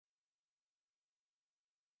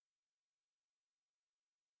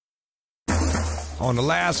On the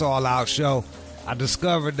last All Out show, I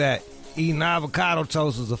discovered that eating avocado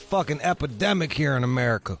toast is a fucking epidemic here in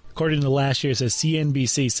America. According to last year, it says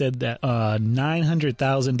CNBC said that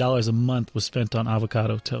 $900,000 a month was spent on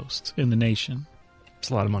avocado toast in the nation.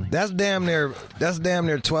 It's a lot of money. That's damn near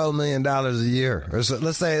 $12 million a year. Or so,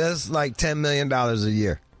 let's say that's like $10 million a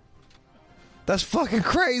year. That's fucking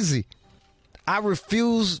crazy. I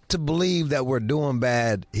refuse to believe that we're doing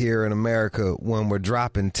bad here in America when we're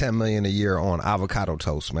dropping $10 million a year on avocado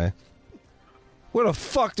toast, man. Where the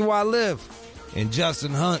fuck do I live? And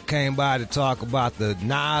Justin Hunt came by to talk about the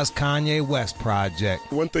Nas Kanye West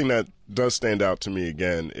project. One thing that does stand out to me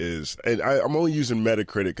again is, and I'm only using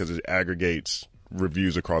Metacritic because it aggregates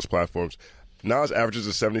reviews across platforms. Nas averages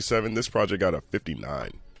a 77. This project got a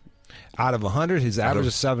 59. Out of 100, his average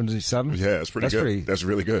is 77? Yeah, that's pretty good. That's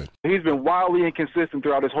really good. He's been wildly inconsistent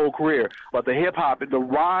throughout his whole career. But the hip-hop, the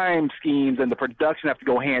rhyme schemes and the production have to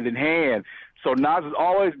go hand in hand. So Nas has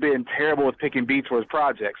always been terrible with picking beats for his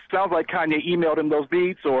projects. Sounds like Kanye emailed him those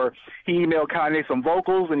beats, or he emailed Kanye some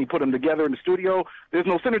vocals and he put them together in the studio. There's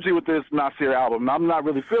no synergy with this Nasir album. I'm not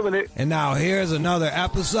really feeling it. And now here's another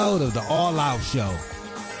episode of the All Out Show.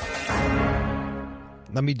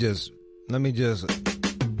 Let me just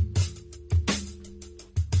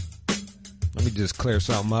clear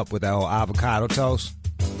something up with that whole avocado toast.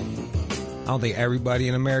 I don't think everybody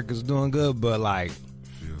in America is doing good, but like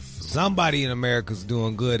somebody in America is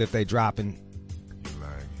doing good if they dropping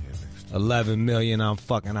 11 million on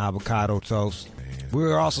fucking avocado toast. We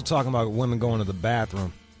were also talking about women going to the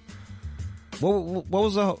bathroom. What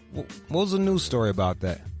was the news story about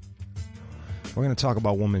that? We're going to talk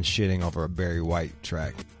about women shitting over a Barry White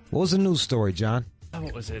track. What was the news story, John?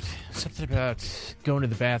 What was it? Something about going to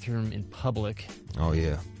the bathroom in public. Oh,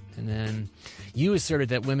 yeah. And then you asserted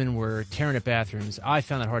that women were tearing up bathrooms. I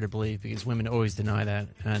found that hard to believe because women always deny that,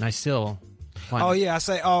 and I still find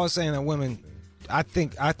I was saying that women. I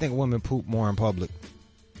think women poop more in public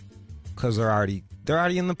because they're already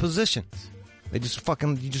in the position. They just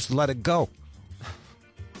you just let it go.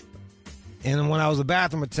 And when I was a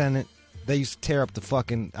bathroom attendant, they used to tear up the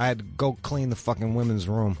fucking. I had to go clean the fucking women's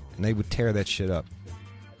room, and they would tear that shit up.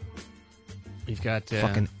 You've got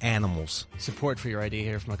fucking animals. Support for your idea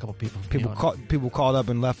here from a couple people. People called up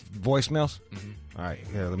and left voicemails. Mm-hmm. All right,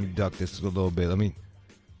 here, let me duck this a little bit. Let me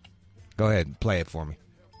go ahead and play it for me.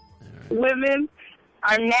 Right. Women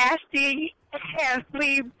are nasty and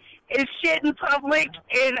leave is shit in public,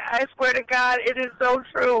 and I swear to God, it is so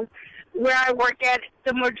true. Where I work at,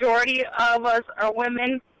 the majority of us are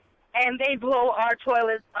women, and they blow our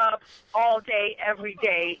toilets up all day, every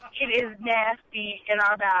day. It is nasty in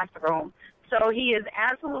our bathroom. So he is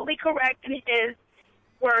absolutely correct in his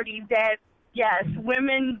wording that, yes,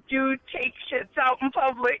 women do take shits out in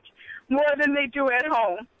public more than they do at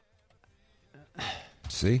home.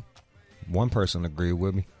 See? One person agreed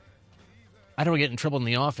with me. I don't get in trouble in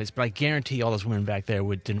the office, but I guarantee all those women back there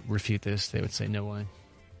didn't refute this. They would say no way.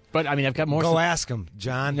 But, I mean, I've got more... Go ask them,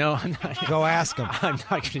 John. No, I'm not. Go ask them. I'm not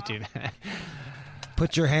going to do that.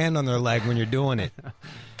 Put your hand on their leg when you're doing it.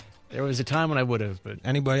 There was a time when I would have, but...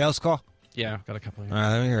 Anybody else call? Yeah, got a couple here. All right,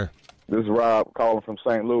 let me hear. This is Rob calling from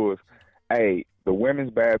St. Louis. Hey, the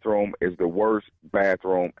women's bathroom is the worst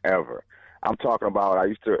bathroom ever. I'm talking about, I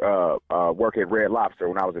used to work at Red Lobster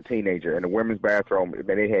when I was a teenager, and the women's bathroom,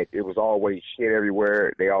 man, it was always shit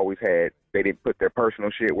everywhere. They didn't put their personal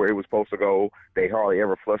shit where it was supposed to go. They hardly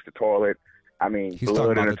ever flushed the toilet. I mean,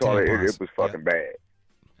 blood in the toilet, it was fucking bad.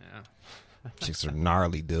 Yeah. Chicks are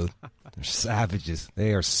gnarly, dude. They're savages.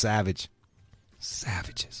 They are savage.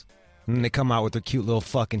 Savages. And they come out with their cute little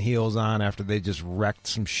fucking heels on after they just wrecked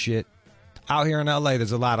some shit. Out here in LA,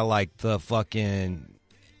 there's a lot of like the fucking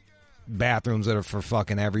bathrooms that are for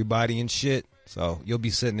fucking everybody and shit. So you'll be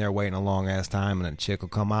sitting there waiting a long ass time, and then a chick will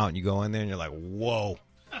come out, and you go in there, and you're like, whoa.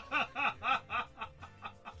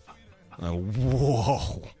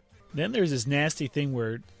 Whoa. Then there's this nasty thing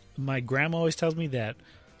where my grandma always tells me that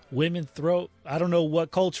women throw, I don't know what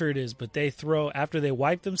culture it is, but they throw, after they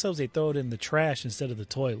wipe themselves, they throw it in the trash instead of the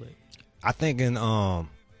toilet. I think in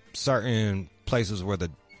certain places where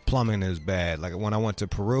the plumbing is bad, like when I went to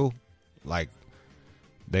Peru, like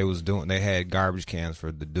they had garbage cans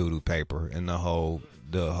for the doo-doo paper, and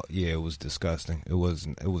it was disgusting. It was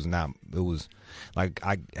like,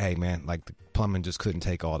 hey man, like the plumbing just couldn't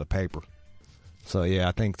take all the paper. So yeah,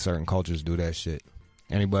 I think certain cultures do that shit.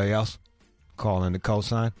 Anybody else? Call in the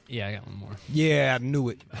cosign? Yeah, I got one more. Yeah, I knew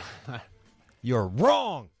it. You're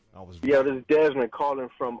wrong. Yo, this is Desmond calling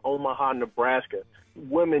from Omaha, Nebraska.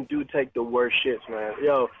 Women do take the worst shits, man.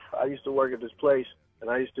 Yo, I used to work at this place, and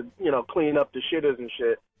I used to, clean up the shitters and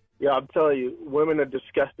shit. Yeah, I'm telling you, women are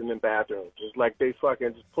disgusting in bathrooms. It's like they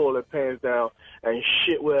fucking just pull their pants down and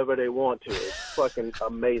shit wherever they want to. It's fucking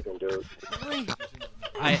amazing, dude.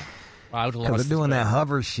 I would have lost. They're doing that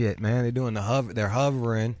hover shit, man. They're doing the hover. They're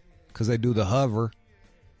hovering because they do the hover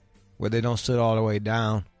where they don't sit all the way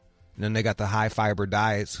down. And then they got the high fiber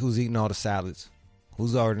diets. Who's eating all the salads?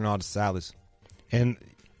 Who's ordering all the salads? And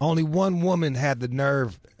only one woman had the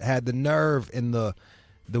nerve and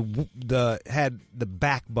had the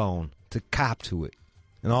backbone to cop to it.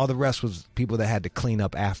 And all the rest was people that had to clean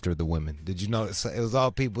up after the women. Did you notice? It was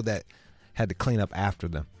all people that had to clean up after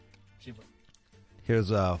them. Here's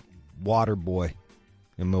a Water Boy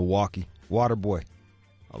in Milwaukee. Water Boy.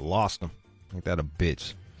 I lost him. Ain't that a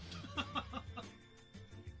bitch?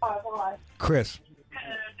 Chris.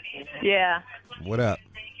 Yeah. What up?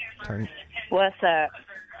 What's up?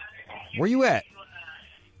 Where you at?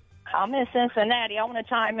 I'm in Cincinnati. I want to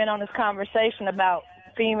chime in on this conversation about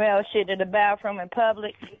female shit in the bathroom in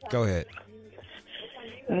public. Go ahead.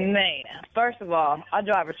 Man, first of all, I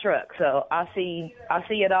drive a truck, so I see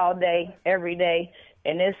it all day, every day,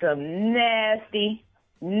 and there's some nasty,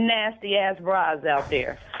 nasty ass bras out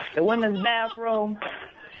there. The women's bathroom,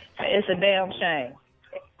 it's a damn shame.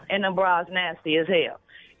 And the bras nasty as hell.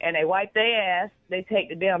 And they wipe their ass, they take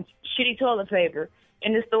the damn shitty toilet paper,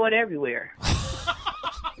 and just throw it everywhere.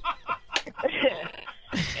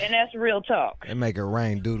 And that's real talk. They make it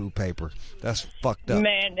rain doo-doo paper. That's fucked up.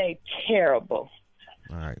 Man, they terrible.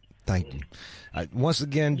 All right. Thank you. Once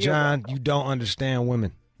again, John, you don't understand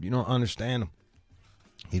women. You don't understand them.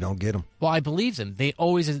 You don't get them. Well, I believe them. They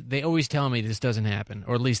always tell me this doesn't happen,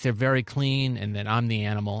 or at least they're very clean, and that I'm the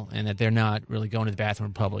animal, and that they're not really going to the bathroom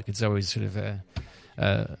in public. It's always sort of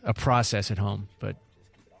a process at home, but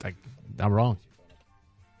I'm wrong.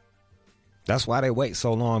 That's why they wait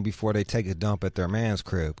so long before they take a dump at their man's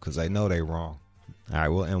crib, because they know they wrong. All right,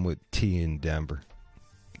 we'll end with T in Denver.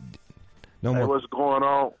 No more. What's going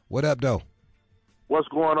on? What up, though? What's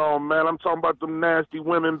going on, man? I'm talking about them nasty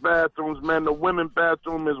women bathrooms, man. The women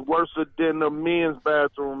bathroom is worse than the men's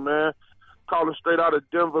bathroom, man. Calling straight out of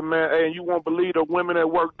Denver, man. Hey, and you won't believe the women that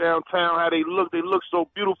work downtown, how they look. They look so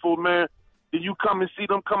beautiful, man. Then you come and see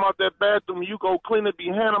them come out that bathroom, you go clean it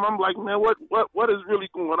behind them. I'm like, man, what is really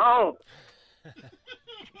going on?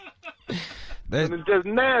 And it's just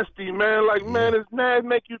nasty, man. Like, man, it's nasty.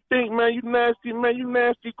 Make you think, man. You nasty, man. You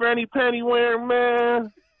nasty granny panty wearing,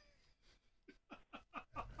 man.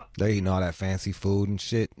 They eating all that fancy food and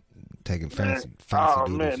shit, taking fancy oh,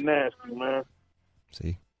 doodles. Man, nasty, man.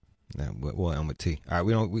 See? Now, we'll end with T. All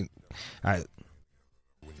right, all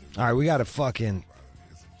right, we got a fucking...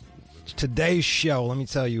 Today's show, let me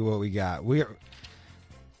tell you what we got. We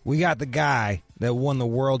got the guy that won the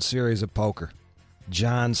World Series of Poker,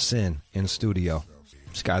 John Sin, in studio.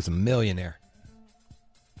 This guy's a millionaire.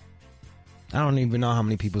 I don't even know how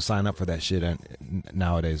many people sign up for that shit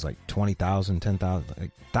nowadays. Like 20,000, 10,000,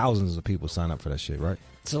 like thousands of people sign up for that shit, right?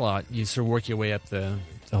 It's a lot. You sort of work your way up the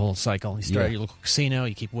whole cycle. You start at your local casino,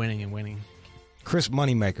 you keep winning and winning. Chris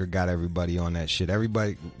Moneymaker got everybody on that shit.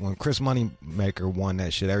 Everybody, when Chris Moneymaker won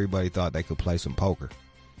that shit, everybody thought they could play some poker.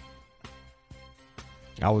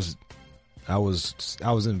 I was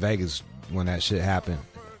in Vegas when that shit happened,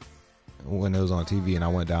 when it was on TV, and I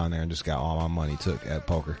went down there and just got all my money took at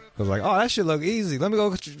poker. I was like, oh, that shit look easy. Let me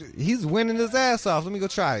go. He's winning his ass off. Let me go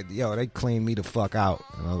try it. Yo, they cleaned me the fuck out.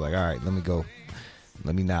 And I was like, all right, let me go.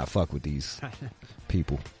 Let me not fuck with these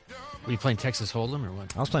people. Were you playing Texas Hold'em or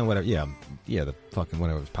what? I was playing whatever. Yeah, the fucking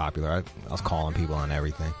whatever was popular. I was calling people on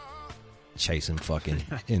everything, chasing fucking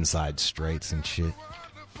inside straights and shit.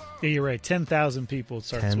 Yeah, you're right. 10,000 people it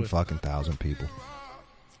starts 10 with. fucking thousand people.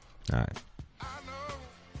 All right.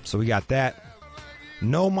 So we got that.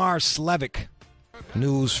 Nomar Slevik.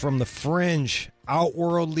 News from the fringe.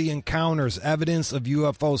 Outworldly encounters. Evidence of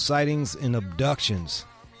UFO sightings and abductions.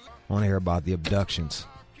 I want to hear about the abductions.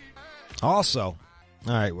 Also,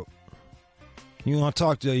 all right, you want to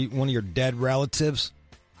talk to one of your dead relatives?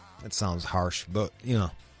 That sounds harsh, but, you know,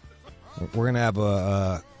 we're going to have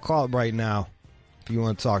a call right now. If you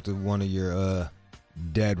want to talk to one of your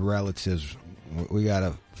dead relatives, we got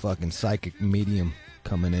a fucking psychic medium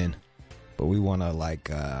coming in, but we want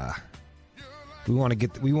to we want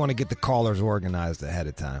to get the callers organized ahead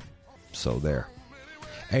of time. So there.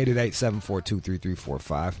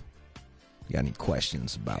 888-742-3345. You got any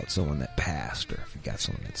questions about someone that passed, or if you got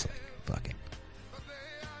someone that's like fucking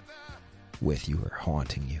with you or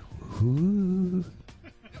haunting you? Ooh.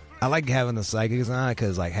 I like having the psychics on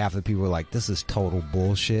because like half the people are like, this is total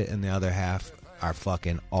bullshit, and the other half are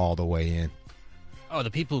fucking all the way in. Oh,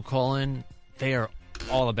 the people who call in, they are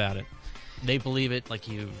all about it. They believe it like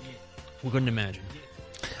you couldn't imagine.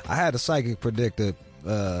 I had a psychic predict a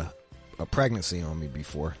pregnancy on me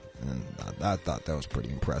before, and I thought that was pretty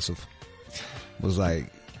impressive. It was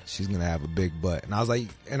like, she's gonna have a big butt, and I was like,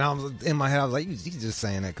 and I was in my head, I was like, he's just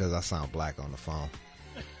saying that because I sound black on the phone.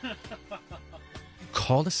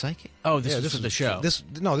 Called a psychic? Oh, this was for the show. This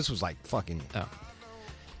was like fucking. Oh,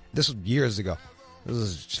 this was years ago. This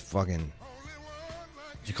was just fucking.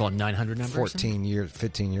 Did you call it 900 number? 15 years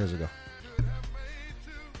ago.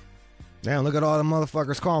 Damn, look at all the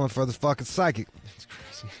motherfuckers calling for the fucking psychic. That's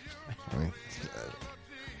crazy. I mean,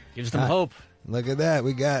 Gives them hope. Look at that.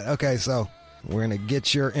 We got, okay, so we're going to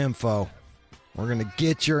get your info. We're going to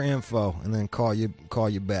get your info and then call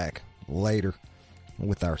you back later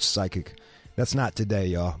with our psychic. That's not today,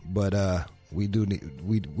 y'all, but we do need,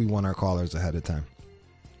 we want our callers ahead of time.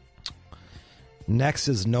 Next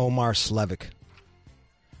is Nomar Slevik.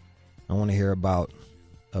 I want to hear about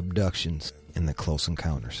abductions and the close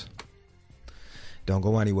encounters. Don't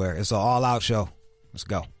go anywhere. It's an all-out show. Let's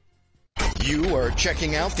go. You are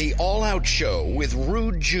checking out the All Out Show with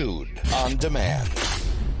Rude Jude on demand.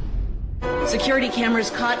 Security cameras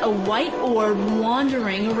caught a white orb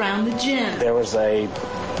wandering around the gym. There was a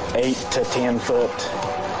 8 to 10 foot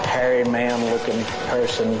hairy man looking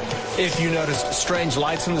person. If you noticed strange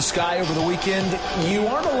lights in the sky over the weekend, you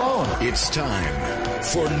aren't alone. It's time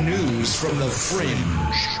for news from the fringe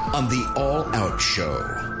on the All Out Show.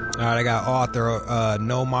 All right, I got author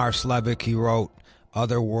Nomar Slevik. He wrote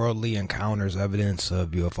Otherworldly Encounters, Evidence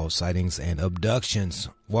of UFO Sightings and Abductions.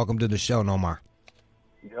 Welcome to the show, Nomar.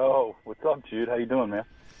 Yo, what's up, Jude? How you doing, man?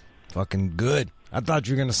 Fucking good. I thought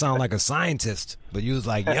you were going to sound like a scientist, but you was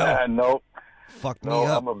like, yo. Nope. Fuck me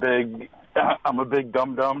up. I'm a big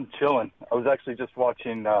dum-dum chilling. I was actually just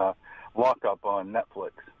watching Lockup on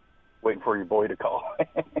Netflix, waiting for your boy to call.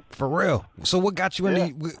 For real. So what got you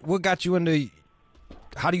into,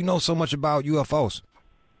 how do you know so much about UFOs?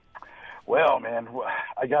 Well, man,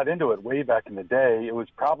 I got into it way back in the day. It was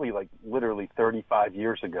probably like literally 35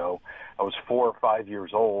 years ago. I was 4 or 5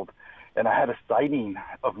 years old, and I had a sighting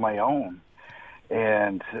of my own.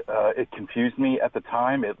 And it confused me at the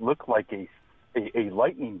time. It looked like a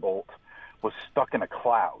lightning bolt was stuck in a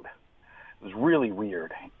cloud. It was really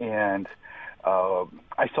weird. And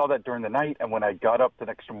I saw that during the night, and when I got up the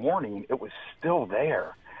next morning, it was still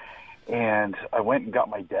there. And I went and got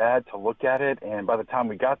my dad to look at it, and by the time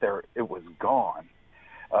we got there, it was gone.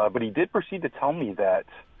 But he did proceed to tell me that,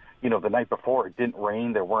 the night before it didn't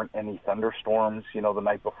rain, there weren't any thunderstorms, the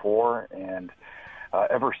night before, and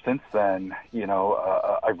ever since then,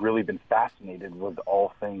 I've really been fascinated with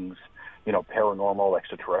all things, paranormal,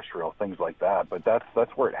 extraterrestrial, things like that. But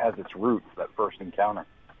that's where it has its roots, that first encounter.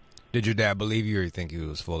 Did your dad believe you, or you think he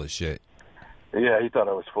was full of shit? Yeah, he thought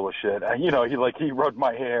I was full of shit. He rubbed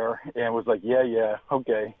my hair and was like, yeah,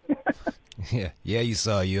 okay. yeah, you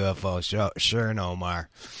saw a UFO. Sure, Nomar.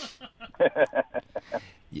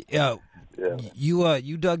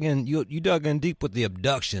 You dug in deep with the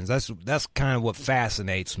abductions. That's kind of what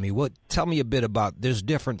fascinates me. Tell me a bit about. There's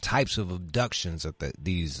different types of abductions that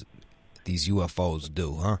these UFOs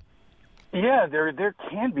do, huh? Yeah, there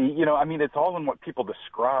can be. It's all in what people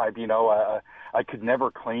describe. I could never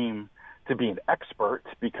claim to be an expert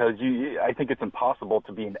because I think it's impossible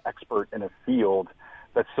to be an expert in a field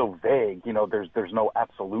that's so vague. There's no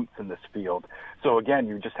absolutes in this field. So again,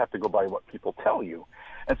 you just have to go by what people tell you.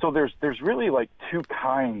 And so there's really like two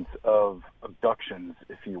kinds of abductions,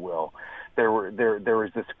 if you will. There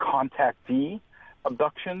is this contactee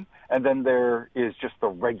abduction, and then there is just the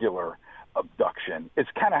regular abduction. It's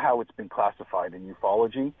kind of how it's been classified in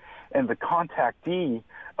ufology. And the contactee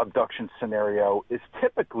abduction scenario is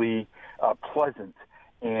typically pleasant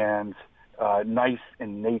and nice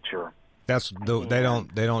in nature. They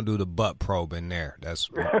don't do the butt probe in there. That's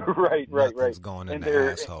right. Nothing's going in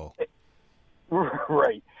the asshole.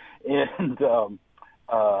 Right. And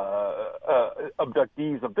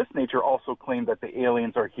abductees of this nature also claim that the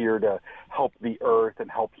aliens are here to help the Earth and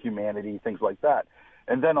help humanity, things like that.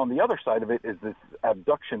 And then on the other side of it is this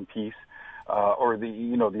abduction piece, or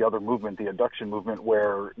the other movement, the abduction movement,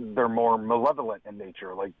 where they're more malevolent in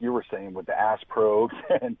nature, like you were saying with the ass probes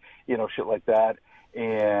and shit like that,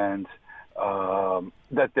 and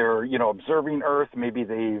that they're observing Earth. Maybe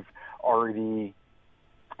they've already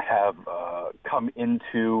have come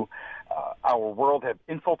into our world, have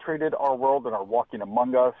infiltrated our world, and are walking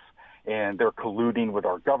among us, and they're colluding with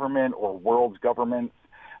our government or world's governments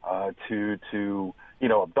to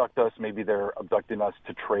abduct us. Maybe they're abducting us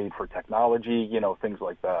to trade for technology, things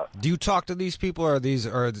like that. Do you talk to these people, or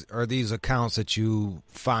are these accounts that you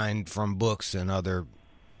find from books and other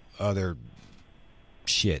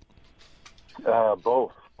shit?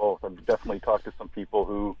 Both. I've definitely talked to some people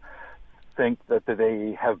who think that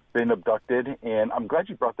they have been abducted, and I'm glad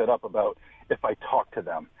you brought that up about if I talk to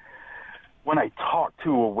them. When I talk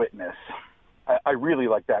to a witness, I really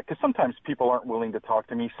like that, because sometimes people aren't willing to talk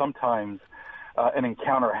to me. Sometimes an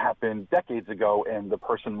encounter happened decades ago, and the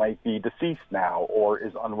person might be deceased now or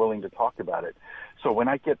is unwilling to talk about it. So when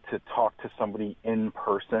I get to talk to somebody in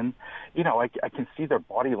person, you know, I can see their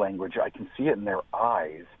body language. I can see it in their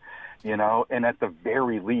eyes, you know, and at the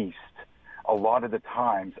very least, a lot of the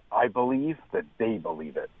times I believe that they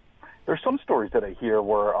believe it. There's some stories that I hear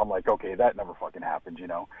where I'm like, okay, that never fucking happened, you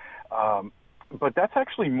know. But that's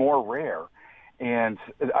actually more rare. And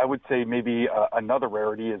I would say maybe another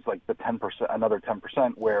rarity is like the 10%, another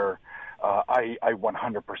 10%, where I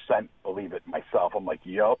 100% believe it myself. I'm like,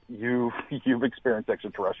 yep, you've experienced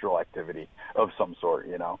extraterrestrial activity of some sort,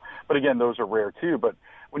 you know. But again, those are rare too. But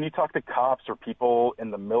when you talk to cops or people in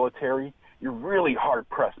the military, you're really hard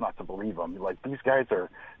pressed not to believe them. Like, these guys are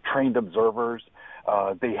trained observers.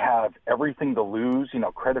 They have everything to lose, you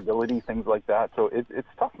know, credibility, things like that. So it's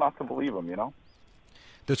tough not to believe them, you know.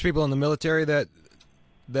 There's people in the military that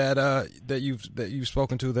you've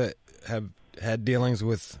spoken to that have had dealings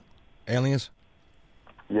with aliens.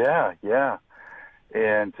 Yeah,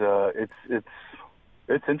 and it's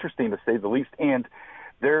interesting to say the least. And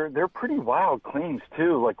they're pretty wild claims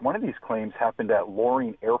too. Like, one of these claims happened at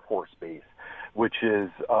Loring Air Force Base, which is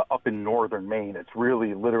up in northern Maine. It's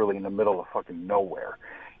really literally in the middle of fucking nowhere,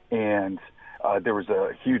 and there was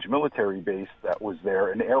a huge military base that was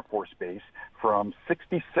there, an Air Force base, from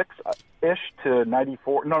 66-ish to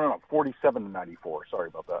 94. No, 47 to 94. Sorry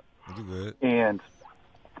about that. Good. And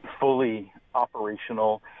fully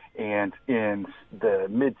operational. And in the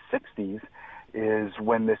mid-60s is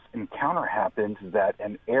when this encounter happened, that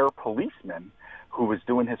an air policeman who was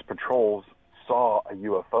doing his patrols saw a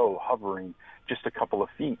UFO hovering just a couple of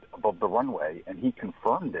feet above the runway, and he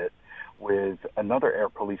confirmed it with another air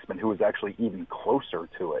policeman who was actually even closer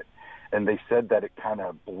to it. And they said that it kind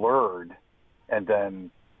of blurred and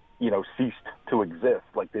then, you know, ceased to exist,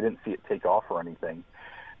 like they didn't see it take off or anything.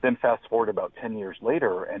 Then fast forward about 10 years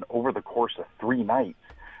later, and over the course of 3 nights,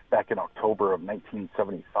 back in October of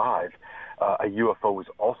 1975, a UFO was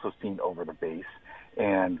also seen over the base.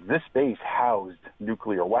 And this base housed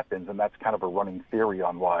nuclear weapons, and that's kind of a running theory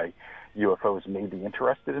on why UFOs may be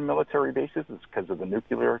interested in military bases, is because of the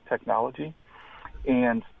nuclear technology.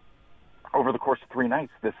 And over the course of 3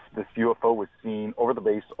 nights, this UFO was seen over the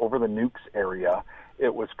base, over the nukes area.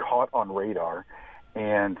 It was caught on radar.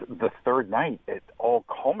 And the 3rd night, it all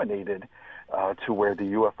culminated to where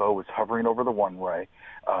the UFO was hovering over the one-way.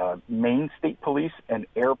 Maine State Police and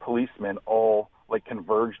air policemen all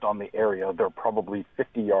converged on the area. They're probably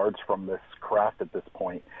 50 yards from this craft at this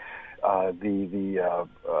point. The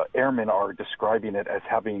airmen are describing it as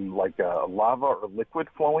having like a lava or liquid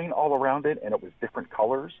flowing all around it, and it was different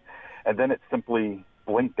colors. And then it simply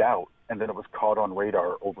blinked out, and then it was caught on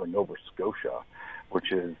radar over Nova Scotia,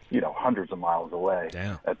 which is, hundreds of miles away.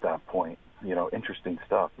 Damn. At that point. Interesting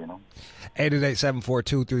stuff,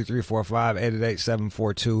 888-742-3345,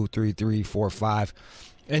 888-742-3345.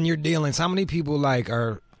 In your dealings, how many people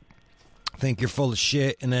think you're full of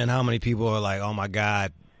shit, and then how many people are like, oh my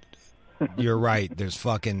God, you're right, there's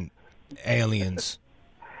fucking aliens?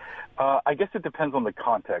 I guess it depends on the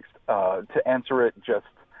context. To answer it just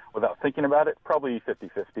without thinking about it, probably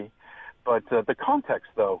 50-50. But the context,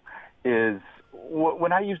 though, is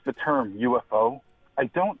when I use the term UFO, I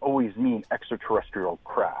don't always mean extraterrestrial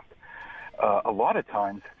craft. A lot of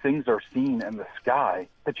times, things are seen in the sky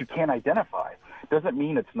that you can't identify. Doesn't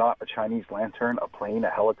mean it's not a Chinese lantern, a plane, a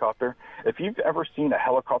helicopter. If you've ever seen a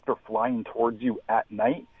helicopter flying towards you at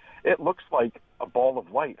night, it looks like a ball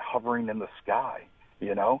of light hovering in the sky,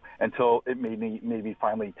 until it maybe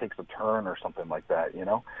finally takes a turn or something like that,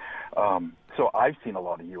 So I've seen a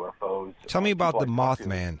lot of UFOs. Tell me about the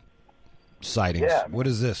Mothman sightings. Yeah, what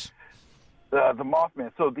is this? The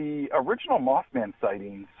Mothman. So the original Mothman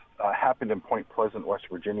sightings happened in Point Pleasant, West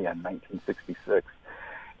Virginia in 1966,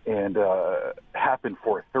 and happened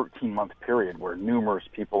for a 13-month period where numerous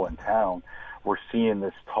people in town were seeing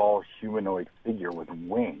this tall humanoid figure with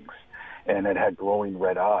wings, and it had glowing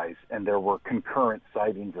red eyes. And there were concurrent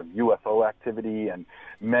sightings of UFO activity, and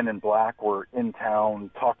men in black were in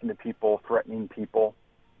town talking to people, threatening people.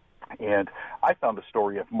 And I found a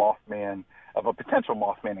story of a potential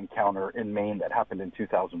Mothman encounter in Maine that happened in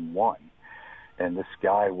 2001. And this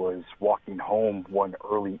guy was walking home one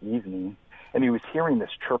early evening, and he was hearing this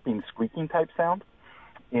chirping, squeaking type sound.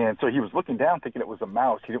 And so he was looking down thinking it was a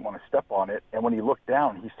mouse. He didn't want to step on it. And when he looked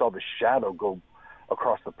down, he saw the shadow go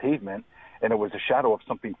across the pavement, and it was a shadow of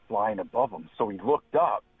something flying above him. So he looked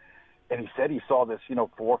up, and he said he saw this,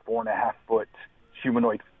 4.5 foot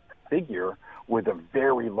humanoid figure with a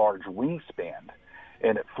very large wingspan,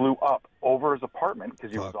 and it flew up over his apartment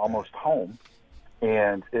because he was almost home,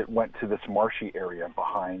 and it went to this marshy area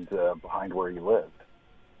behind where he lived.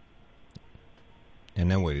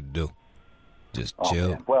 And then what did he do? Just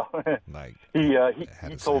chill. Man. Well, like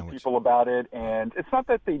he told people about it, and it's not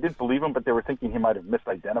that they didn't believe him, but they were thinking he might have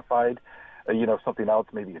misidentified, something else,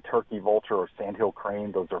 maybe a turkey vulture or sandhill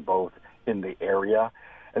crane. Those are both in the area.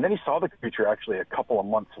 And then he saw the creature actually a couple of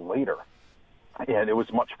months later, and it was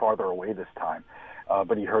much farther away this time.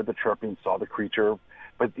 But he heard the chirping, saw the creature.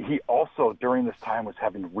 But he also, during this time, was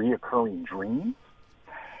having reoccurring dreams,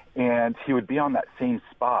 and he would be on that same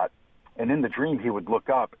spot. And in the dream, he would look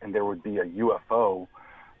up, and there would be a UFO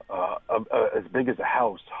as big as a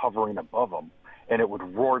house hovering above him, and it would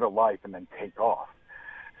roar to life and then take off.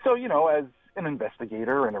 So, as an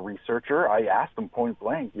investigator and a researcher, I asked him point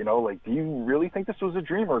blank, do you really think this was a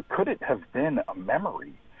dream, or could it have been a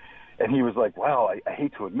memory? And he was like, well, I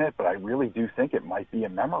hate to admit, but I really do think it might be a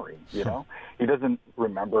memory, He doesn't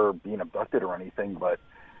remember being abducted or anything, but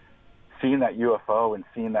seeing that UFO and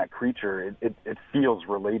seeing that creature, it feels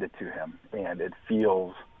related to him, and it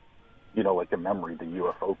feels, like a memory, the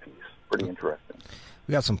UFO piece. Pretty interesting.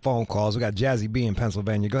 We got some phone calls. We got Jazzy B in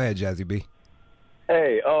Pennsylvania. Go ahead, Jazzy B.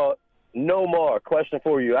 Hey, no more. Question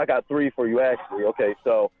for you. I got 3 for you, actually. Okay,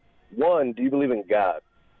 so 1, do you believe in God?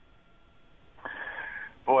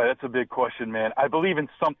 Boy, that's a big question, man. I believe in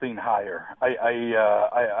something higher.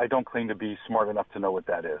 I don't claim to be smart enough to know what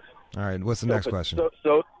that is. All right, what's the next question?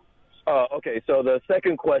 Okay, so the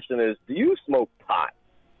second question is, do you smoke pot?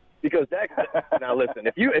 Because now listen,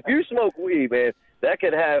 if you smoke weed, man, that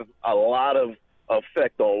could have a lot of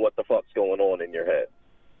effect on what the fuck's going on in your head.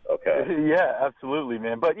 Okay. Yeah, absolutely,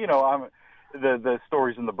 man. But the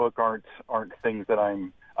stories in the book aren't things that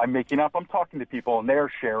I'm making up. I'm talking to people, and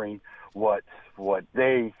they're sharing what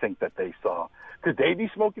they think that they saw. Could they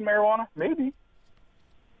be smoking marijuana? Maybe.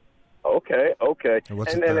 Okay.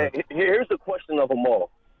 And then here's the question of them all.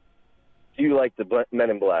 Do you like the Men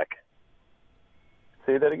in Black?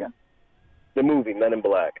 Say that again? The movie Men in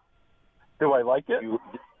Black. Do I like it?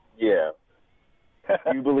 Yeah.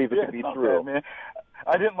 You believe it to be true? Man.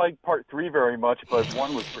 I didn't like part 3 very much, but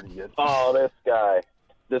 1 was pretty good. Oh, this guy.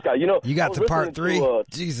 You got to part 3?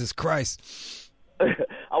 Jesus Christ.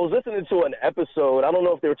 I was listening to an episode. I don't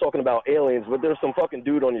know if they were talking about aliens, but there's some fucking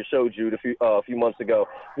dude on your show, Jude, a few months ago.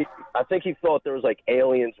 I think he thought there was like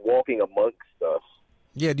aliens walking amongst us.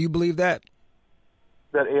 Yeah, do you believe that?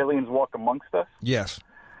 That aliens walk amongst us? Yes.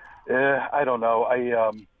 I don't know.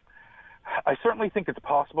 I certainly think it's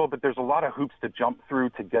possible, but there's a lot of hoops to jump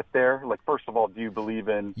through to get there. Like, first of all, do you believe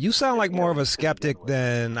in... You sound like more of a skeptic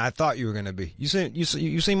than I thought you were going to be. You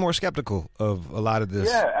seem more skeptical of a lot of this.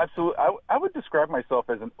 Yeah, absolutely. I would describe myself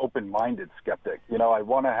as an open-minded skeptic. I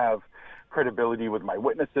want to have credibility with my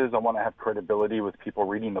witnesses. I want to have credibility with people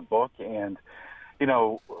reading the book. And,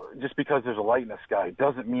 just because there's a light in the sky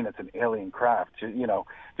doesn't mean it's an alien craft.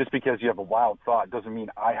 Just because you have a wild thought doesn't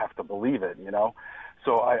mean I have to believe it,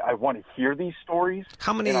 So I want to hear these stories,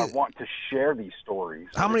 and I want to share these stories.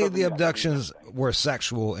 How many of the abductions were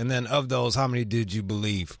sexual, and then of those, how many did you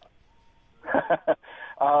believe?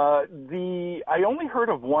 I only heard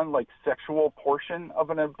of one sexual portion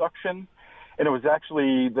of an abduction, and it was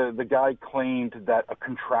actually the guy claimed that a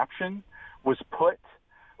contraption was put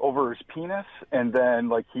over his penis, and then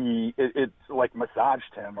it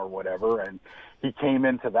massaged him or whatever, and he came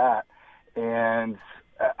into that, and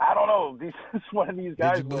I don't know. This is one of these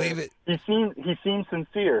guys. Did you believe it? He seemed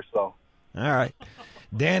sincere. So. All right,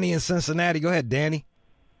 Danny in Cincinnati. Go ahead, Danny.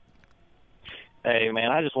 Hey,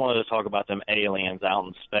 man, I just wanted to talk about them aliens out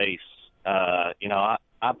in space. I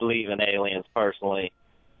believe in aliens personally.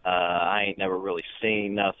 I ain't never really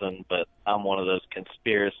seen nothing, but I'm one of those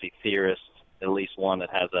conspiracy theorists, at least one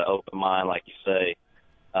that has an open mind, like you say.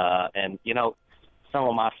 And some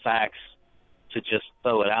of my facts, to just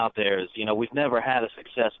throw it out there, is, we've never had a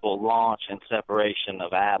successful launch and separation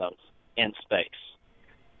of atoms in space.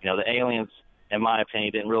 The aliens, in my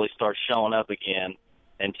opinion, didn't really start showing up again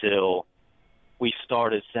until we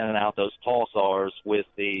started sending out those pulsars with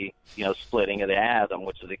the, splitting of the atom,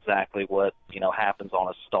 which is exactly what, happens on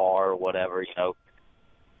a star or whatever,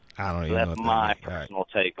 I don't even know. That's my personal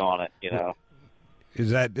take on it,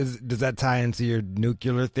 Does that tie into your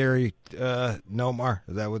nuclear theory, Nomar?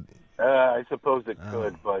 Is that what... I suppose it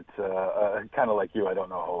could, but kind of like you, I don't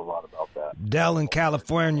know a whole lot about that. Dell in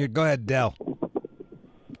California. Go ahead, Dell.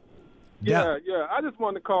 Yeah. I just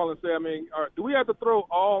wanted to call and say, do we have to throw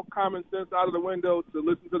all common sense out of the window to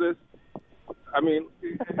listen to this? I mean,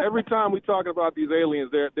 every time we talk about these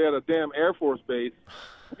aliens, they're at a damn Air Force base.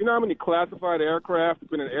 You know how many classified aircraft have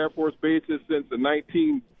been in Air Force bases since the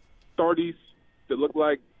 1930s that look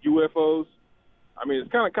like UFOs? I mean,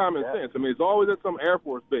 it's kind of common sense. I mean, it's always at some Air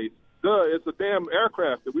Force base. Duh, it's a damn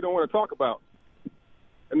aircraft that we don't want to talk about.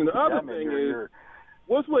 And then the other thing is,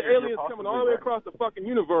 what's with aliens coming all the way across the fucking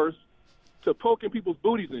universe to poking people's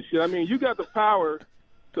booties and shit? I mean, you got the power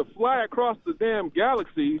to fly across the damn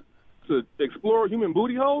galaxy to explore human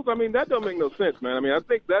booty holes? I mean, that don't make no sense, man. I mean, I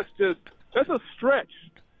think that's a stretch.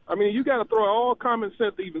 I mean, you got to throw all common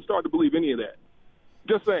sense to even start to believe any of that.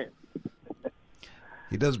 Just saying.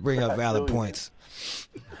 He does bring up valid points.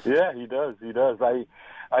 Yeah, he does. He does.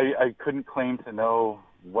 I couldn't claim to know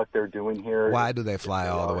what they're doing here. Why do they fly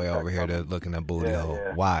all the way over here to look in a booty hole?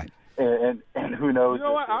 Yeah. Why? And who knows? You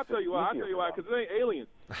know what? I'll tell you why. Because it ain't aliens.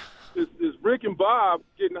 It's Rick and Bob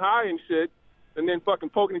getting high and shit, and then fucking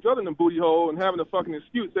poking each other in the booty hole and having a fucking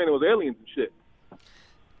excuse saying it was aliens and shit.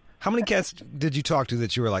 How many cats did you talk to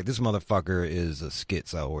that you were like, this motherfucker is a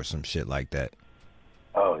schizo or some shit like that?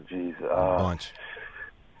 Oh, geez. A bunch.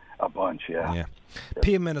 A bunch, yeah. Yeah.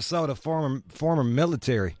 P in Minnesota, former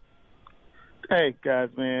military. Hey, guys,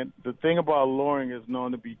 man, the thing about luring is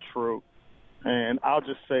known to be true. And I'll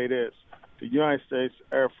just say this. The United States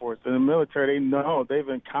Air Force and the military, they know they've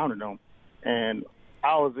encountered them. And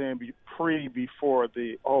I was in before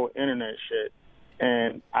the whole internet shit.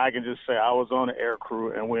 And I can just say I was on the air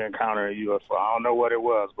crew and we encountered a UFO. I don't know what it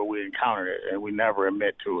was, but we encountered it and we never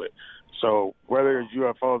admit to it. So whether it's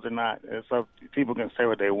UFOs or not, people can say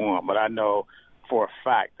what they want. But I know for a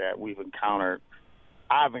fact that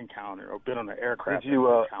I've encountered or been on an aircraft. Did you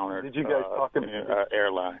guys talk about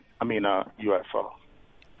airline? I mean, UFO.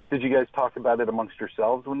 Did you guys talk about it amongst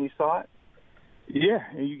yourselves when you saw it? Yeah,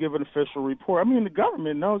 and you give an official report. I mean, the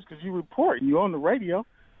government knows because you report and you on the radio.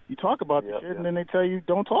 You talk about the shit, and then they tell you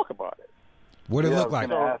don't talk about it. What did it look like?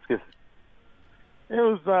 It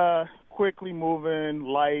was quickly moving,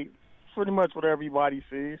 light, pretty much what everybody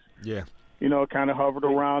sees. Yeah. You know, it kind of hovered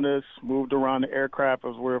around us, moved around the aircraft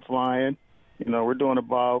as we're flying. You know, we're doing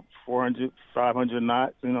about 400, 500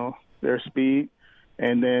 knots, you know, their speed.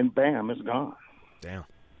 And then, bam, it's gone. Damn.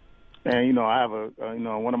 And, you know, I have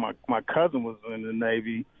one of my cousin was in the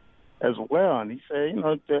Navy as well. And he said, you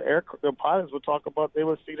know, the pilots would talk about they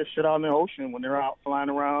would see the shit out in the ocean when they're out flying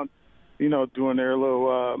around, you know, doing their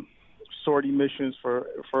little sortie missions for,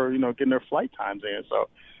 you know, getting their flight times in. So,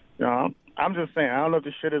 you know, I'm just saying, I don't know if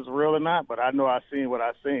this shit is real or not, but I know I seen what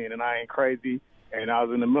I seen, and I ain't crazy. And I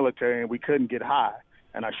was in the military, and we couldn't get high,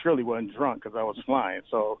 and I surely wasn't drunk because I was flying.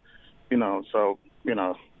 So, you know,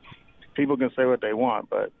 people can say what they want,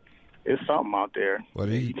 but it's something out there.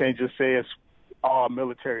 You can't just say it's all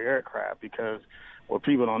military aircraft because what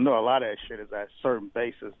people don't know, a lot of that shit is at certain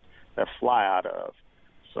bases that fly out of.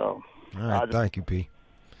 So, all right, thank you, P.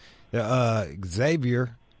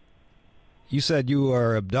 Xavier, you said you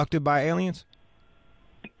were abducted by aliens?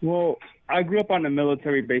 Well, I grew up on a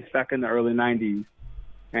military base back in the early 90s,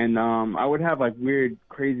 and I would have, like, weird,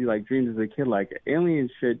 crazy, like, dreams as a kid, like, alien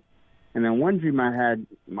shit. And then one dream I had,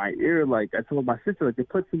 my ear, like, I told my sister, like, they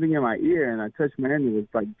put something in my ear, and I touched my ear, and it was,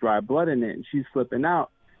 like, dry blood in it, and she's flipping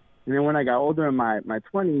out. And then when I got older in my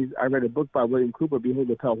 20s, I read a book by William Cooper, Behold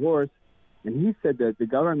the Pale Horse, and he said that the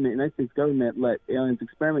United States government let aliens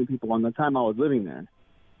experiment people on the time I was living there.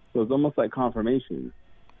 So it was almost like confirmation.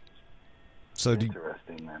 So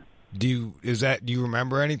interesting, man. Do you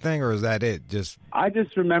remember anything, or is that it? I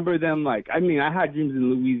just remember them, like, I mean, I had dreams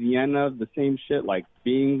in Louisiana, the same shit, like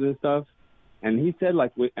beings and stuff. And he said,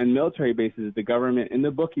 like, in military bases, the government, in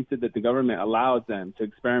the book, he said that the government allows them to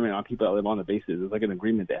experiment on people that live on the bases. It's like an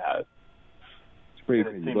agreement they have. It's pretty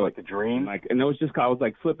crazy. It seemed like a dream. And it was just, I was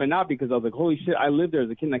like flipping out because I was like, holy shit, I lived there as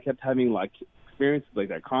a kid and I kept having like experiences like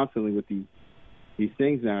that constantly with these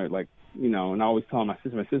things. And I, like, you know, and I always tell my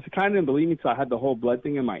sister kind of didn't believe me, so I had the whole blood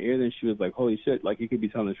thing in my ear. Then she was like, holy shit, like, you could be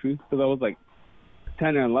telling the truth. Because I was like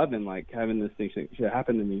 10 or 11, like, having this thing shit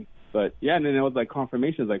happen to me. But yeah, and then it was like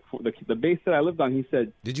confirmations. Like, the base that I lived on, he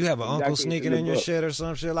said, did you have an uncle sneaking in your shit or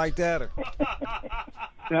some shit like that?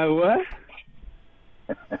 What?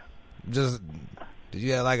 Did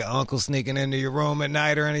you have like an uncle sneaking into your room at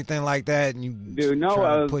night or anything like that, and you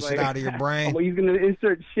trying to push it out of your brain? Well, he's gonna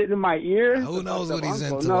insert shit in my ear. Who knows what he's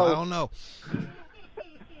into? No. I don't know.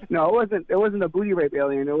 No, it wasn't a booty rape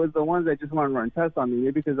alien. It was the ones that just wanted to run tests on me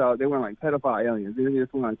because they weren't like pedophile aliens. They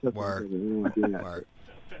just wanted to test Word.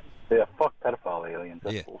 Yeah, fuck pedophile aliens.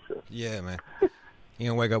 That's bullshit. Yeah, man. You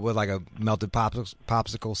don't wake up with like a melted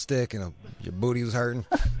popsicle stick and your booty was hurting.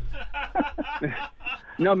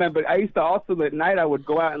 No, man, but I used to also at night I would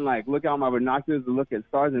go out and like look out my binoculars and look at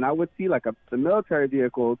stars, and I would see like the military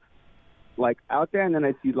vehicles like out there, and then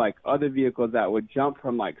I'd see like other vehicles that would jump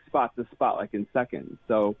from like spot to spot like in seconds.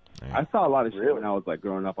 So I saw a lot of shit when I was like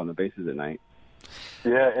growing up on the bases at night.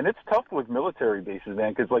 Yeah, and it's tough with military bases,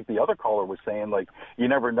 man, because like the other caller was saying, like you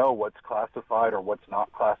never know what's classified or what's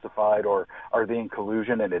not classified, or are they in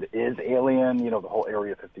collusion and it is alien? You know, the whole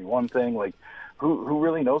Area 51 thing. Like, who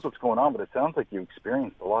really knows what's going on? But it sounds like you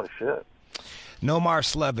experienced a lot of shit. Nomar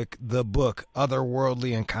Slevik, the book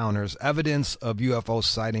Otherworldly Encounters, Evidence of UFO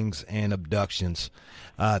Sightings and Abductions.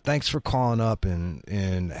 Thanks for calling up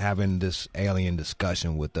and having this alien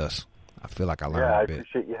discussion with us. I feel like I learned a bit. I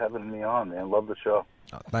appreciate you having me on, man. Love the show.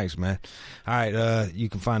 Oh, thanks, man. All right, you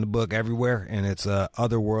can find the book everywhere, and it's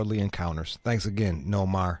Otherworldly Encounters. Thanks again,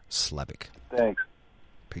 Nomar Slevik. Thanks.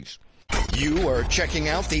 Peace. You are checking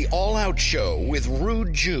out the All Out Show with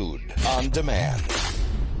Rude Jude on demand.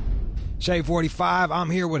 Shea 45,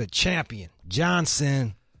 I'm here with a champion,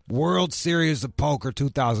 Johnson, World Series of Poker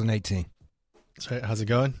 2018. That's right. How's it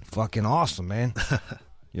going? Fucking awesome, man.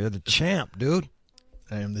 You're the champ, dude.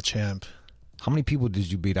 I am the champ. How many people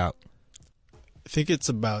did you beat out? I think it's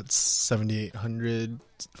about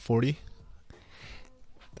 7,840.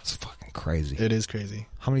 That's fucking crazy. It is crazy.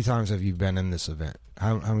 How many times have you been in this event?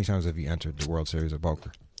 How many times have you entered the World Series of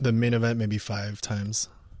Poker? The main event, maybe 5 times.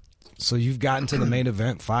 So you've gotten to the main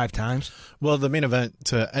event 5 times? Well, the main event,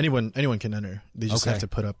 to anyone can enter. They just have to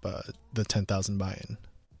put up the 10,000 buy-in.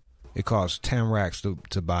 It costs 10 racks to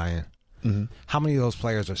buy in. Mm-hmm. How many of those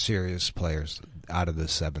players are serious players out of the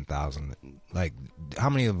 7,000? Like, how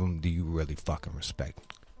many of them do you really fucking respect?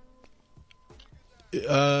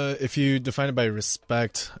 If you define it by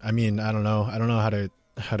respect, I mean, I don't know. I don't know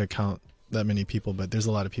how to count that many people, but there's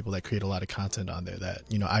a lot of people that create a lot of content on there that,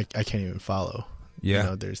 you know, I can't even follow. Yeah. You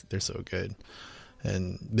know, they're so good.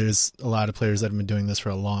 And there's a lot of players that have been doing this for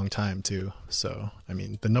a long time too. So, I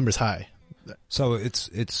mean, the number's high. So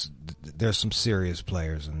there's some serious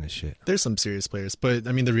players in this shit. There's some serious players, but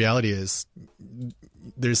I mean, the reality is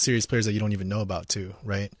there's serious players that you don't even know about too,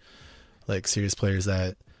 right? Like serious players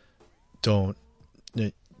that don't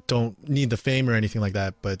need the fame or anything like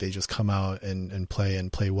that, but they just come out and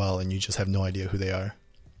play well, and you just have no idea who they are.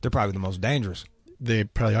 They're probably the most dangerous. They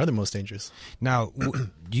probably are the most dangerous. Now,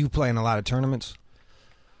 do you play in a lot of tournaments?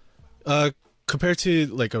 Compared to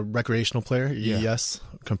like a recreational player, yes.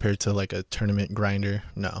 Compared to like a tournament grinder,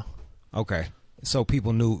 no. Okay, so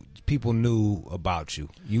people knew about you.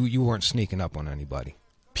 You weren't sneaking up on anybody.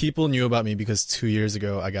 People knew about me because 2 years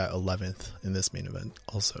ago I got 11th in this main event.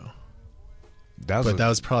 Also, that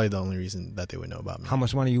was probably the only reason that they would know about me. How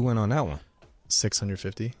much money you win on that one?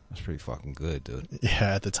 650. That's pretty fucking good, dude.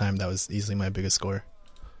 Yeah, at the time that was easily my biggest score.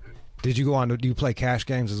 Did you go on? Do you play cash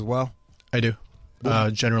games as well? I do.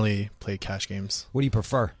 Generally play cash games. What do you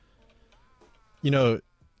prefer? You know,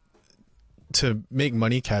 to make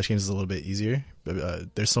money, cash games is a little bit easier.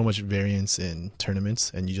 But there's so much variance in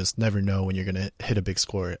tournaments, and you just never know when you're going to hit a big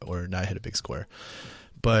score or not hit a big score.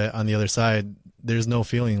 But on the other side, there's no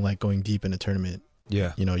feeling like going deep in a tournament.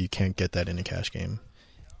 Yeah. You know, you can't get that in a cash game.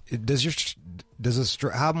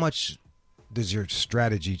 How much does your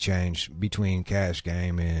strategy change between cash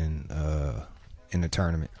game and in the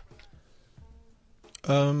tournament?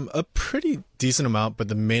 A pretty decent amount, but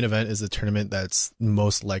the main event is the tournament that's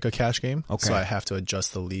most like a cash game. Okay. So I have to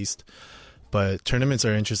adjust the least. But tournaments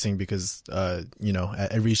are interesting because, you know,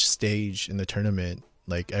 at every stage in the tournament,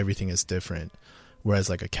 like everything is different. Whereas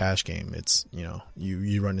like a cash game, it's, you know,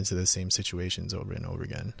 you run into the same situations over and over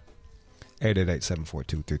again.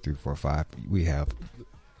 888-742-3345. We have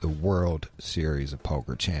the World Series of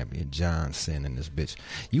Poker champion Johnson in this bitch.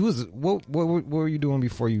 What were you doing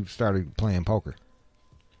before you started playing poker?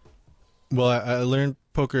 Well, I learned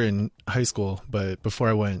poker in high school, but before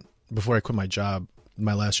I quit my job,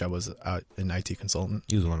 my last job was out an IT consultant.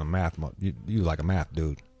 You was on a math. You like a math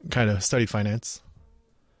dude. Kind of studied finance.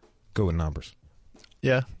 Good with numbers.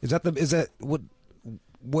 Yeah. What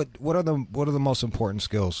are the most important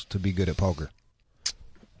skills to be good at poker?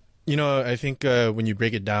 You know, I think when you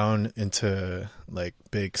break it down into like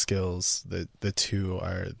big skills, the two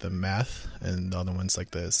are the math and the other one's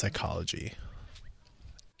like the psychology.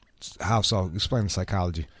 How so? Explain the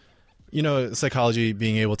psychology. You know, psychology,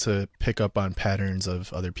 being able to pick up on patterns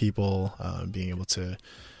of other people, being able to,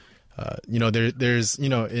 you know, there's, you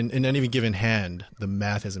know, in any given hand, the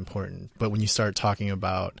math is important. But when you start talking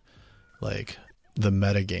about like the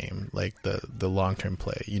meta game, like the long-term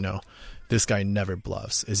play, you know, this guy never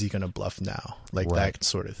bluffs. Is he going to bluff now? Like that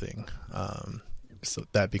sort of thing. So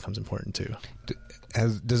that becomes important too.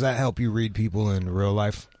 Does that help you read people in real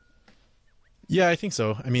life? Yeah, I think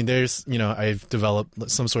so. I mean, there's, I've developed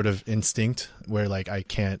some sort of instinct where like I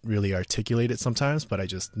can't really articulate it sometimes, but I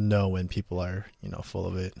just know when people are, full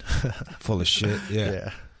of it. Full of shit. Yeah.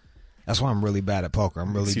 Yeah. That's why I'm really bad at poker.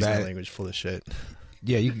 I'm really Excuse bad my at language, full of shit.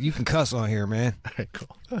 Yeah, you can cuss on here, man. All right,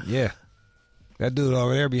 cool. Yeah. That dude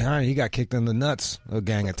over there behind, he got kicked in the nuts a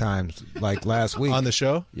gang of times, like last week. On the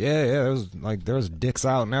show? Yeah. There was dicks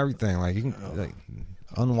out and everything. Like, you can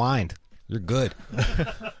unwind. You're good.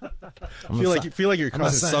 I feel like you're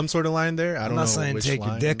crossing some sort of line there. I'm not saying take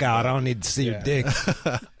your dick out. I don't need to see your dick,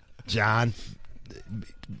 John.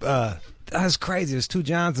 That's crazy. There's two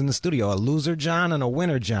Johns in the studio: a loser John and a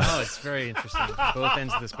winner John. Oh, it's very interesting. Both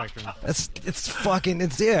ends of the spectrum. It's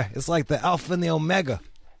like the alpha and the omega.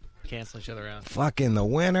 Cancel each other out. Fucking the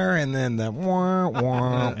winner and then the wah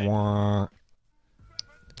wah wah.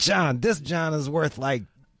 John, this John is worth like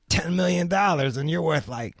 $10 million, and you're worth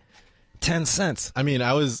like 10 cents. I mean,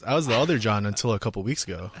 I was the other John until a couple weeks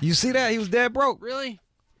ago. You see that? He was dead broke. Really?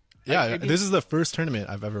 Yeah, this is the first tournament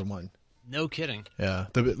I've ever won. No kidding. Yeah.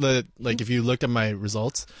 Like, if you looked at my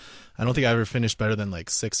results, I don't think I ever finished better than like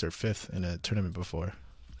 6th or 5th in a tournament before.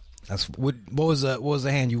 That's what was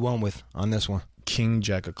the hand you won with on this one? King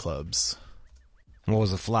Jack of clubs. What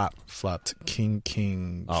was the flop? Flopped King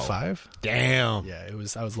 5. Damn. Yeah, I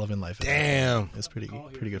was loving life. Damn. It was pretty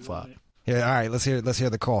good flop. Yeah, all right, let's hear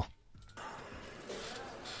the call.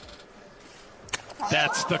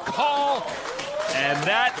 That's the call, and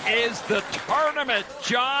that is the tournament.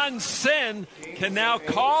 John Sin can now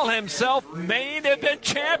call himself main event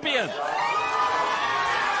champion.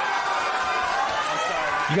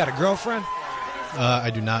 You got a girlfriend?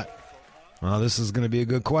 I do not. Well, this is going to be a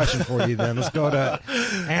good question for you then. Let's go to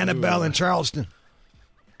Annabelle in Charleston.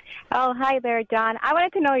 Oh, hi there, John. I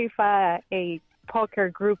wanted to know if a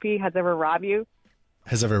poker groupie has ever robbed you.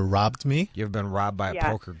 Has ever robbed me? You've been robbed by a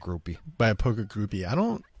poker groupie. By a poker groupie. I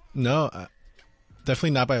don't know. Definitely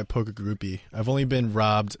not by a poker groupie. I've only been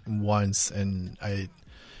robbed once, and I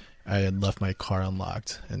had left my car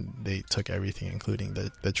unlocked, and they took everything, including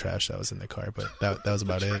the trash that was in the car. But that was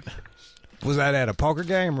about it. Was that at a poker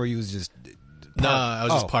game, or you was just parked? No, I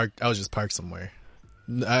was just parked. I was just parked somewhere.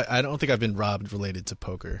 I don't think I've been robbed related to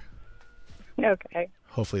poker. Okay.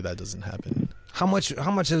 Hopefully that doesn't happen. What's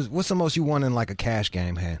the most you won in like a cash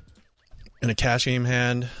game hand? In a cash game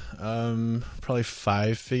hand, probably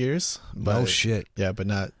 5 figures. But, no shit. Yeah, but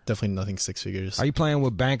definitely nothing 6 figures. Are you playing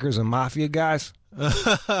with bankers and mafia guys?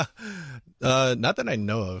 Not that I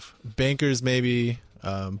know of. Bankers maybe,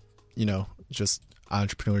 just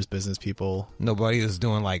entrepreneurs, business people. Nobody is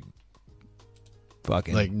doing like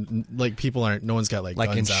fucking like people aren't. No one's got like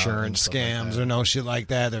guns insurance scams or no shit like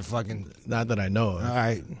that. They're fucking not that I know of. All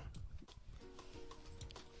right.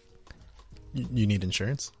 You need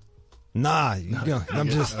insurance? Nah, I'm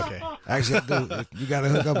just okay. Actually, dude, you got to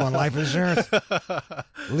hook up on life insurance.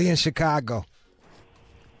 Lee in Chicago.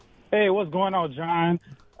 Hey, what's going on,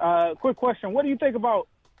 John? Quick question: what do you think about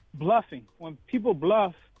bluffing? When people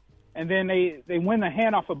bluff and then they win the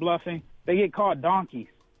hand off of bluffing, they get called donkeys.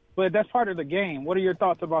 But that's part of the game. What are your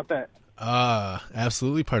thoughts about that?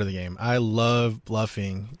 Absolutely part of the game. I love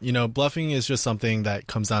bluffing. Bluffing is just something that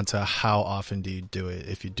comes down to how often do you do it.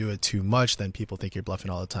 If you do it too much, then people think you're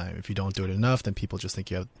bluffing all the time. If you don't do it enough, then people just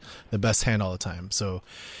think you have the best hand all the time. So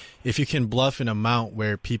if you can bluff an amount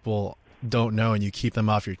where people don't know and you keep them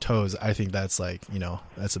off your toes, I think that's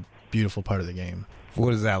that's a beautiful part of the game.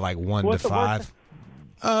 What is that, like 1 to 5?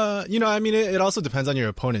 It also depends on your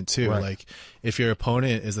opponent too. Right. Like, if your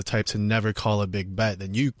opponent is the type to never call a big bet,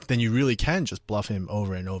 then you really can just bluff him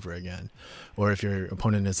over and over again. Or if your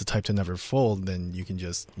opponent is the type to never fold, then you can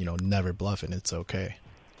just never bluff and it's okay.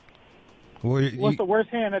 What's the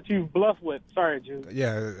worst hand that you've bluffed with? Sorry, Jude.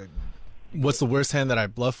 Yeah. What's the worst hand that I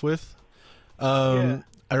bluff with?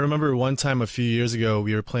 I remember one time a few years ago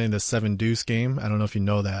we were playing the 7 deuce game. I don't know if you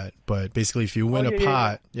know that, but basically if you win a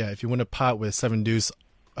pot, if you win a pot with 7 deuce,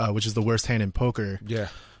 which is the worst hand in poker,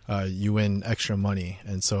 you win extra money.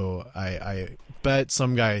 And so I bet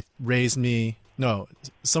some guy raised me. No,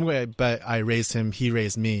 some guy bet I raised him. He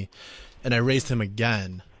raised me, and I raised him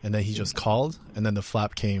again, and then he just called, and then the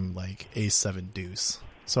flop came like ace 7 deuce.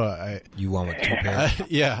 So you won with 2 pairs.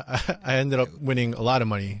 I ended up winning a lot of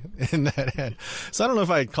money in that hand. So I don't know if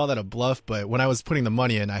I'd call that a bluff, but when I was putting the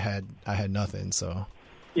money in, I had nothing. So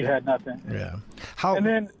you had nothing. Yeah. And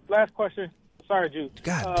then last question. Sorry, Jude.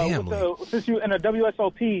 God damn. Since you in a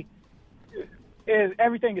WSOP,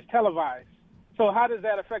 everything is televised. So how does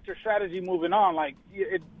that affect your strategy moving on? Like,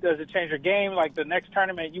 does it change your game? Like the next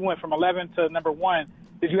tournament, you went from 11 to number 1.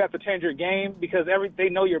 did you have to change your game because they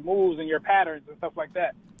know your moves and your patterns and stuff like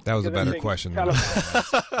that? That was a Because better question. That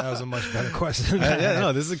was a much better question.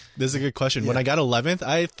 This is a good question. Yeah. When I got 11th,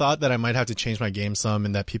 I thought that I might have to change my game some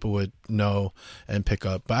and that people would know and pick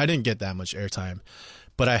up, but I didn't get that much airtime.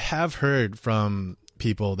 But I have heard from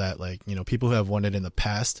people that, like, you know, people who have won it in the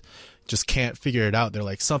past just can't figure it out. They're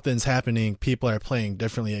like, something's happening. People are playing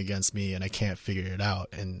differently against me and I can't figure it out,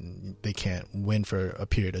 and they can't win for a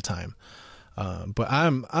period of time. But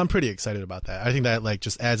I'm pretty excited about that. I think that, like,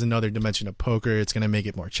 just adds another dimension of poker. It's going to make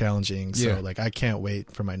it more challenging. So, like, I can't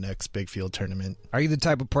wait for my next big field tournament. Are you the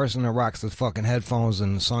type of person that rocks the fucking headphones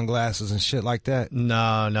and sunglasses and shit like that? No,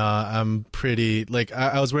 I'm pretty, like,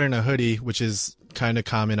 I was wearing a hoodie, which is kind of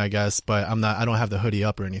common, I guess, but I don't have the hoodie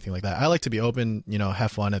up or anything like that. I like to be open, you know,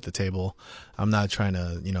 have fun at the table. I'm not trying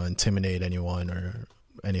to, you know, intimidate anyone or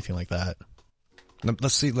anything like that.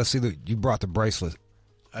 Let's see you brought the bracelet.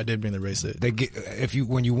 I did bring the bracelet.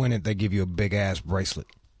 When you win it, they give you a big ass bracelet.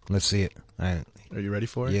 Let's see it. Are you ready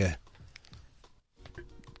for it? Yeah.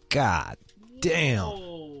 God damn.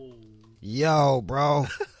 Yo, bro.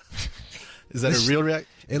 Is that a real reaction?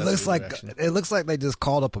 It looks like they just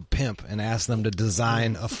called up a pimp and asked them to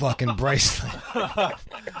design a fucking bracelet.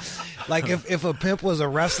 Like if a pimp was a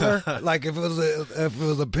wrestler, like if it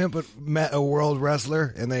was a pimp met a world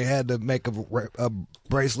wrestler and they had to make a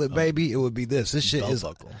bracelet, baby, it would be this. This shit is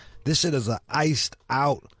a iced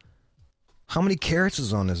out. How many carats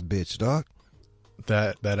is on this bitch, dog?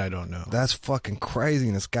 That I don't know. That's fucking crazy,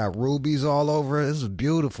 and it's got rubies all over it. This is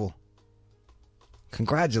beautiful.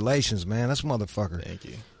 Congratulations, man. That's a motherfucker. Thank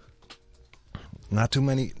you. Not too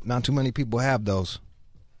many people have those.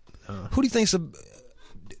 Who do you think's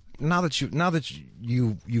now that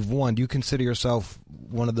you've won, do you consider yourself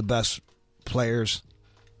one of the best players?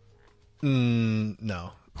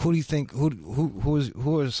 No. Who do you think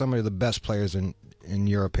who are some of the best players in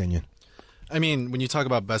your opinion? I mean, when you talk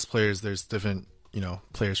about best players, there's different, you know,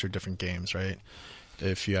 players for different games, right?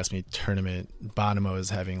 If you ask me tournament, Bonomo is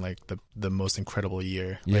having like the most incredible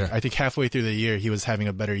year. Yeah. Like, I think halfway through the year, he was having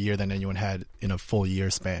a better year than anyone had in a full year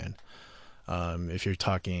span. If you're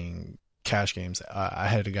talking cash games, I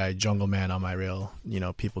had a guy, Jungle Man, on my rail. You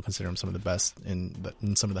know, people consider him some of the best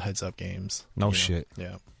in some of the heads up games. No shit.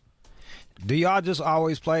 Yeah. Do y'all just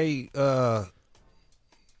always play the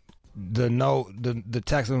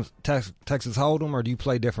Texas Hold'em, or do you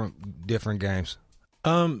play different games?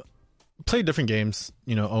 Play different games.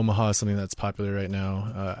 You know, Omaha is something that's popular right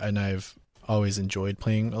now, and I've always enjoyed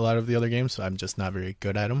playing a lot of the other games. So I'm just not very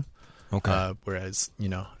good at them. Okay. Whereas, you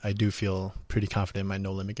know, I do feel pretty confident in my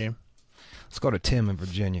no limit game. Let's go to Tim in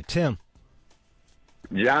Virginia. Tim.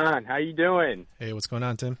 John, how you doing? Hey, what's going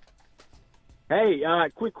on, Tim? Hey,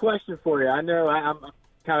 quick question for you. I know I'm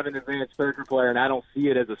kind of an advanced poker player, and I don't see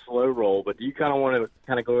it as a slow roll, but do you kind of want to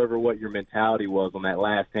kind of go over what your mentality was on that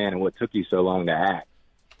last hand and what took you so long to act?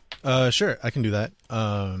 Sure, I can do that.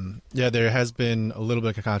 Yeah, there has been a little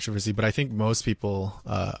bit of controversy, but I think most people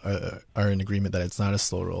are in agreement that it's not a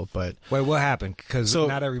slow roll. But wait, what happened? Because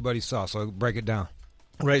not everybody saw, so break it down.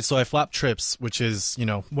 Right, so I flopped trips, which is, you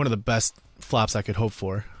know, one of the best flops I could hope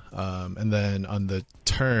for. And then on the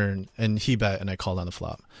turn, and he bet, and I called on the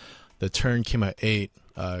flop. The turn came at 8,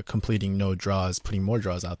 completing no draws, putting more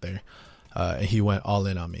draws out there. And he went all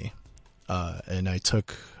in on me. And I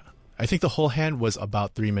think the whole hand was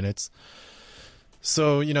about 3 minutes.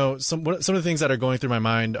 So, you know, some of the things that are going through my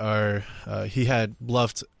mind are he had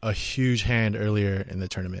bluffed a huge hand earlier in the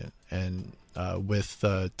tournament. And with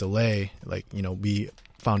the delay, like, you know, we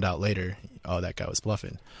found out later, oh, that guy was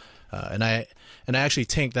bluffing. And I actually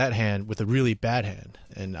tanked that hand with a really bad hand.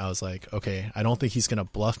 And I was like, okay, I don't think he's going to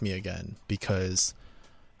bluff me again because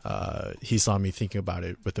he saw me thinking about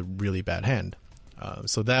it with a really bad hand.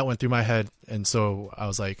 So that went through my head. And so I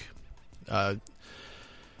was like, and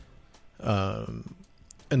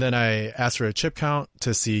then I asked for a chip count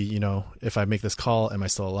to see, you know, if I make this call, am I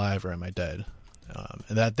still alive or am I dead?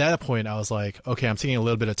 And at that point, I was like, okay, I'm taking a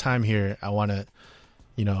little bit of time here. I want to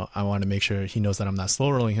make sure he knows that I'm not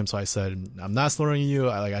slow rolling him. So I said, I'm not slow rolling you.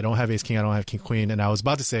 I don't have ace king. I don't have king queen. And I was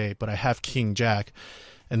about to say, but I have king jack.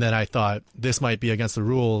 And then I thought this might be against the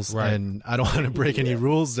rules, right, and I don't want to break any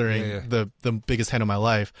rules during the biggest hand of my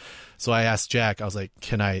life. So I asked Jack, I was like,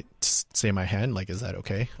 can I say my hand? Like, is that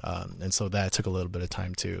okay? And so that took a little bit of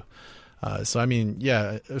time too. So, I mean,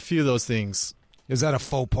 yeah, a few of those things. Is that a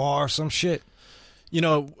faux pas or some shit? You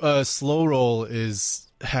know, slow roll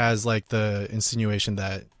has like the insinuation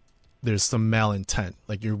that there's some malintent.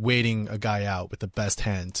 Like you're waiting a guy out with the best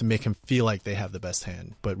hand to make him feel like they have the best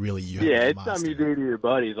hand, but really you have Yeah, the it's something you do to your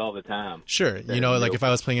buddies all the time. Sure, like if I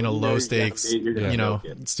was playing in a low stakes, you're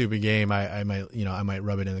stupid game, I might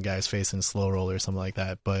rub it in the guy's face in a slow roll or something like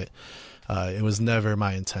that. But it was never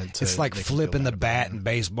my intent to. It's like flipping the bat in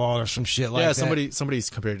baseball or some shit like that. Yeah, somebody's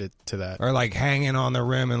compared it to that. Or like hanging on the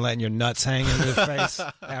rim and letting your nuts hang in your face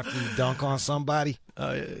after you dunk on somebody.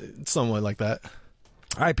 Somewhat like that.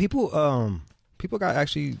 All right, people got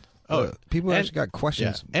actually. People actually got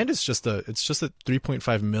questions, and it's just a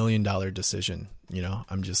 $3.5 million decision.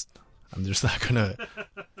 I'm just not gonna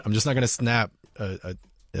snap a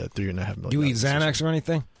 $3.5 million. Do you eat Xanax decision. or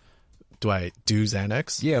anything? Do I do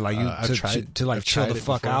Xanax? Yeah, like I've tried to chill the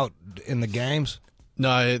fuck out in the games.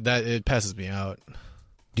 No, it passes me out,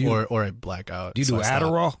 or I black out. Do you do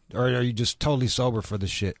Adderall, or are you just totally sober for the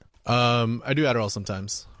shit? I do Adderall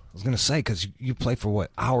sometimes. I was gonna say because you play for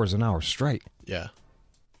what, hours and hours straight. Yeah.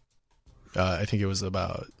 I think it was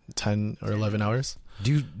about 10 or 11 hours.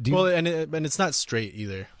 Do you well, and it's not straight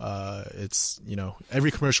either. It's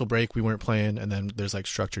every commercial break we weren't playing, and then there's like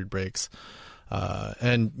structured breaks.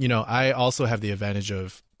 And I also have the advantage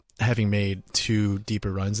of having made 2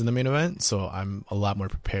 deeper runs in the main event, so I'm a lot more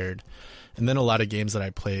prepared. And then a lot of games that I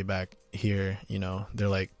play back here, they're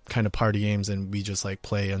like kind of party games, and we just like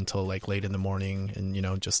play until like late in the morning,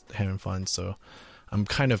 and just having fun. So I'm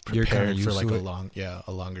kind of prepared for like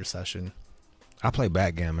a longer session. I play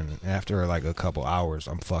backgammon, and after like a couple hours,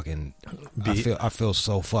 I'm fucking. I feel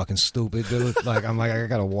so fucking stupid, dude. Like I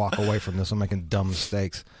gotta walk away from this. I'm making dumb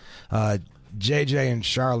mistakes. JJ and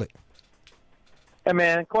Charlotte. Hey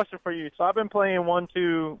man, question for you. So I've been playing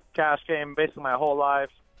 1-2 cash game basically my whole life.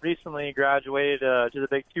 Recently graduated to the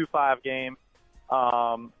big 2-5 game.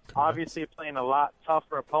 Obviously playing a lot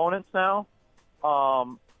tougher opponents now.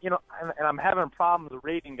 And I'm having problems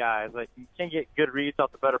reading guys. Like, you can't get good reads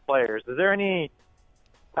off the better players. Is there any,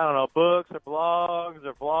 books or blogs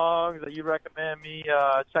that you recommend me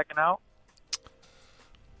checking out?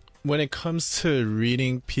 When it comes to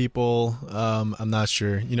reading people, I'm not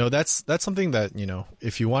sure. That's something that,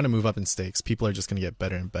 if you want to move up in stakes, people are just going to get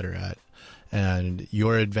better and better at. And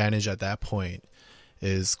your advantage at that point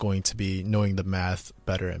is going to be knowing the math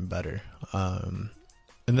better and better. And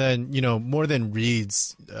then, more than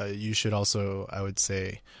reads, you should also, I would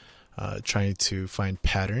say, trying to find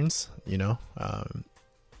patterns,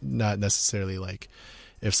 not necessarily like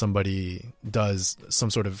if somebody does some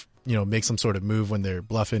sort of, make some sort of move when they're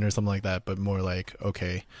bluffing or something like that, but more like,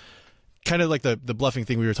 okay, kind of like the bluffing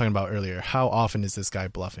thing we were talking about earlier. How often is this guy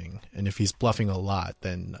bluffing? And if he's bluffing a lot,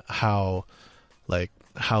 then how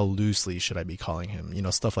loosely should I be calling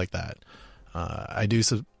him? Stuff like that. I do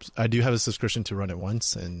have a subscription to Run It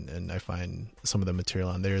Once, and I find some of the material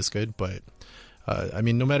on there is good. But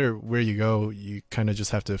no matter where you go, you kind of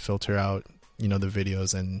just have to filter out the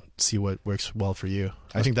videos and see what works well for you.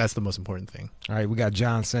 I think that's the most important thing. All right, we got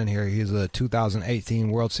John Sen here. He's a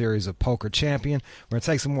 2018 World Series of Poker champion. We're going to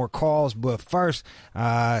take some more calls, but first,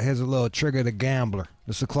 here's a little Trigger the Gambler.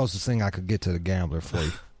 This is the closest thing I could get to the Gambler for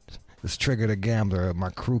you. This Trigger the Gambler.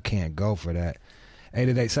 My crew can't go for that.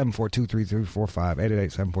 888-742-3345.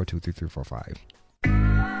 888-742-3345.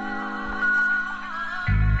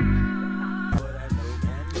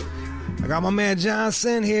 I got my man John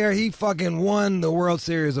Sen here. He fucking won the World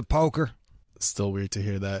Series of Poker. Still weird to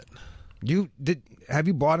hear that. Have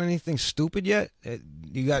you bought anything stupid yet? Are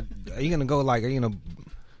you gonna go like? Are you gonna?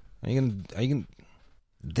 I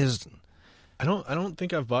don't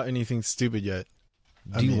think I've bought anything stupid yet.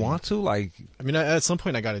 Do you want to? At some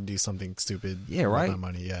point I got to do something stupid. Yeah, right. With my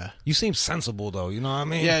money, yeah. You seem sensible though. You know what I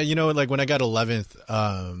mean? Yeah, like when I got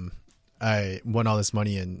 11th, I won all this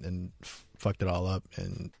money and fucked it all up,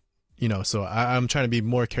 and so I'm trying to be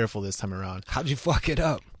more careful this time around. How'd you fuck it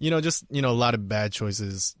up? Just a lot of bad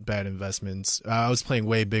choices, bad investments. I was playing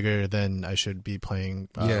way bigger than I should be playing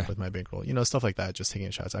with my bankroll. Stuff like that. Just taking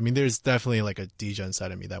shots. There's definitely like a degen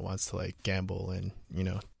side of me that wants to like gamble and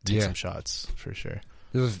take some shots for sure.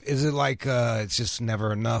 Is it like it's just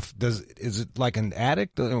never enough? Is it like an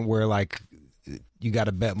addict where like you got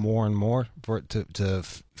to bet more and more for it to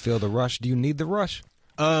feel the rush? Do you need the rush?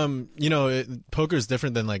 Poker is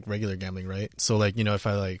different than like regular gambling, right? So like if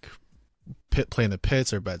I like play in the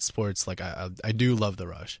pits or bet sports, like I do love the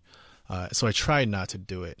rush, so I try not to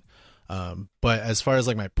do it. But as far as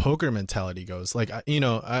like my poker mentality goes, like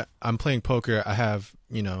I'm playing poker. I have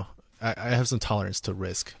I have some tolerance to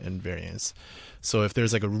risk and variance. So if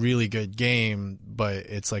there's like a really good game, but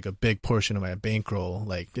it's like a big portion of my bankroll,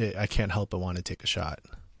 like I can't help but want to take a shot.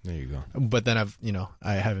 There you go. But then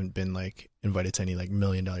I haven't been like invited to any like $1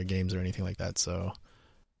 million games or anything like that. So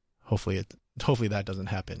hopefully that doesn't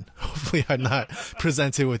happen. Hopefully I'm not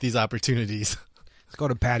presented with these opportunities. Let's go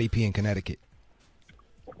to Patty P in Connecticut.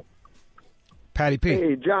 Patty P.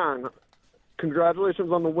 Hey, John.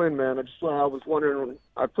 Congratulations on the win, man. I was wondering,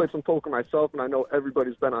 I played some poker myself, and I know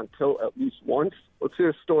everybody's been on tilt at least once. Let's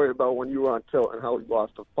hear a story about when you were on tilt and how you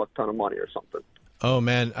lost a fuck ton of money or something. Oh,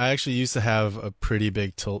 man. I actually used to have a pretty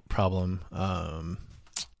big tilt problem.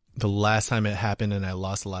 The last time it happened and I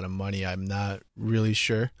lost a lot of money, I'm not really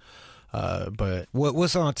sure. But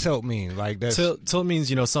what's on tilt mean? Like that's tilt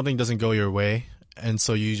means, something doesn't go your way. And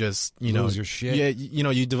so you just, lose your shit. Yeah,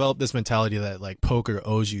 you develop this mentality that like poker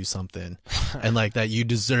owes you something and like that you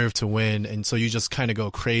deserve to win. And so you just kind of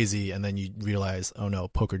go crazy and then you realize, oh no,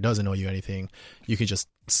 poker doesn't owe you anything. You can just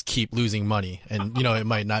keep losing money and, it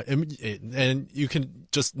might not, and you can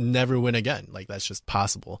just never win again. Like that's just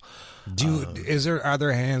possible. Are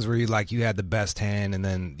there hands where you had the best hand and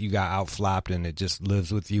then you got outflopped and it just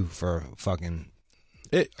lives with you for fucking,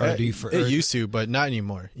 it used to, but not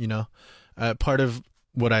anymore, Part of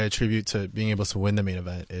what I attribute to being able to win the main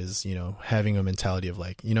event is, having a mentality of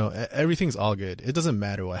like, everything's all good. It doesn't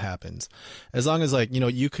matter what happens. As long as like,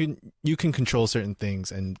 you can control certain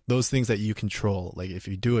things, and those things that you control, like if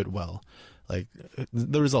you do it well, like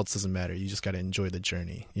the results doesn't matter. You just got to enjoy the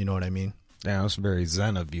journey. You know what I mean? Yeah, that's very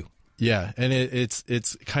zen of you. Yeah, and it's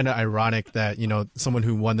kind of ironic that someone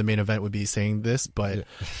who won the main event would be saying this, but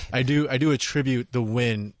I do attribute the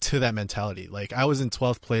win to that mentality. Like I was in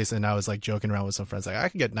 12th place and I was like joking around with some friends, like I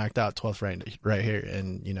could get knocked out 12th right here,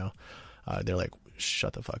 and they're like,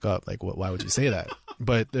 shut the fuck up, like why would you say that?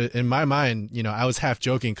 But in my mind, I was half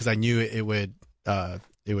joking because I knew it would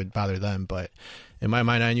bother them, but in my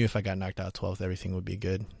mind, I knew if I got knocked out 12th, everything would be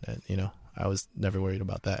good, and I was never worried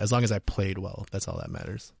about that. As long as I played well, that's all that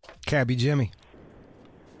matters. Cabby Jimmy.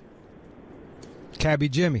 Hey,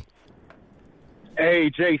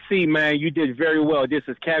 JC, man, you did very well. This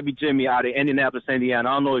is Cabby Jimmy out of Indianapolis, Indiana.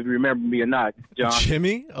 I don't know if you remember me or not, John.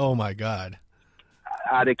 Jimmy? Oh, my God.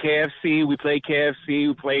 Out of KFC. We played KFC.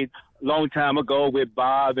 We played a long time ago with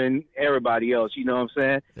Bob and everybody else. You know what I'm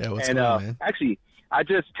saying? Yeah, what's going on, man? Actually, I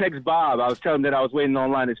just text Bob. I was telling him that I was waiting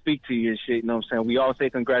online to speak to you and shit. You know what I'm saying? We all say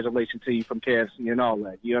congratulations to you from KFC and all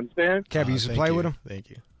that. You understand? Cabby used to play with him? Thank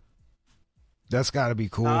you. That's got to be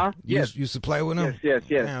cool. Yes. Used to play with him? Yes.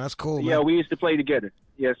 Yeah, that's cool, man. Yeah, we used to play together.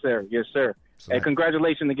 Yes, sir. Hey,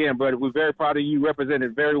 congratulations again, brother. We're very proud of you. You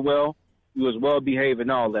represented very well. You was well behaved and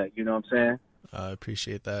all that. You know what I'm saying? I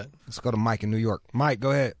appreciate that. Let's go to Mike in New York. Mike,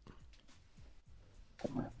 go ahead.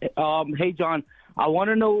 Hey, John. I want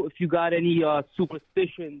to know if you got any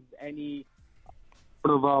superstitions, any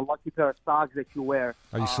sort of lucky pair of socks that you wear.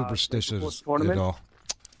 Are you superstitious tournament? at all?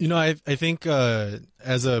 I think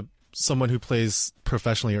as someone who plays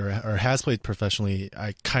professionally or has played professionally,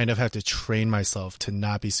 I kind of have to train myself to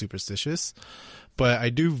not be superstitious. But I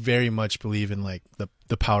do very much believe in like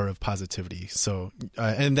the power of positivity. So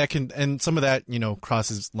and some of that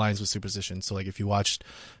crosses lines with superstition. So like if you watched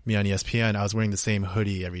me on ESPN, I was wearing the same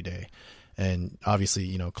hoodie every day. And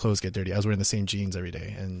obviously, clothes get dirty. I was wearing the same jeans every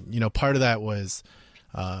day. And, part of that was,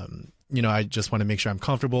 I just want to make sure I'm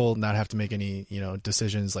comfortable, not have to make any,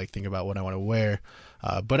 decisions, like think about what I want to wear.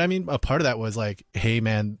 But I mean, a part of that was like, hey,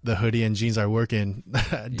 man, the hoodie and jeans are working.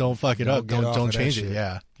 Don't fuck it up. Don't change it.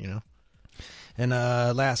 Yeah. And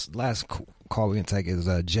last call we can take is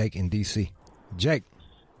Jake in D.C. Jake.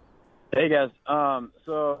 Hey, guys.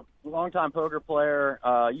 So longtime poker player,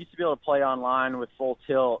 used to be able to play online with full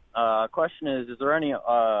tilt. Question is there any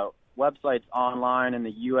websites online in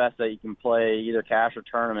the U.S. that you can play either cash or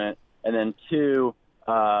tournament? And then two,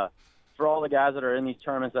 for all the guys that are in these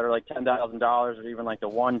tournaments that are like $10,000 or even like the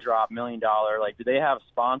one drop $1 million, like do they have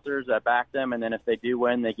sponsors that back them? And then if they do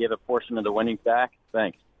win, they give a portion of the winnings back?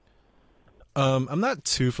 Thanks. I'm not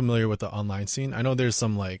too familiar with the online scene. I know there's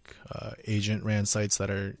some like agent ran sites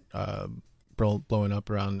that are blowing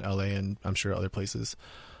up around LA and I'm sure other places.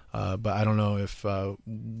 But I don't know if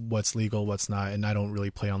what's legal, what's not, and I don't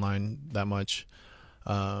really play online that much.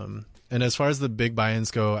 And as far as the big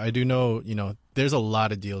buy-ins go, I do know, there's a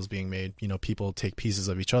lot of deals being made. People take pieces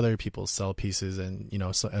of each other, people sell pieces, and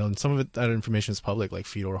and some of it, that information is public, like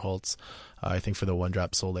Fedor Holtz. I think for the one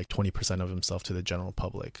drop sold like 20% of himself to the general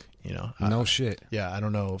public. No shit. Yeah, I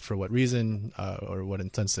don't know for what reason or what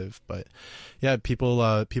intensive, but yeah,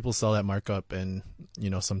 people sell that markup, and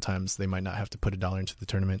sometimes they might not have to put $1 into the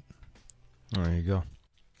tournament. There you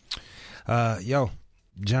go. Yo,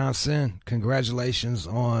 Johnson, congratulations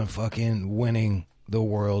on fucking winning the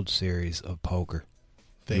World Series of Poker.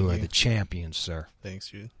 Thank you. You are the champion, sir. Thanks,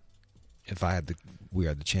 Jude. If I had the "We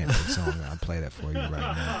Are the Champion" song, I'll play that for you right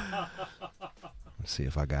now. Let's see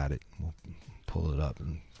if I got it. We'll pull it up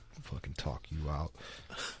and fucking talk you out.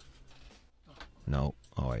 No.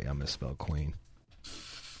 Oh, wait, I misspelled queen.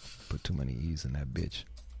 Put too many E's in that bitch.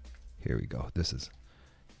 Here we go. This is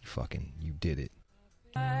you did it.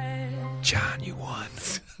 John, you won.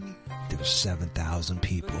 There was 7,000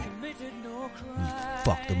 people. You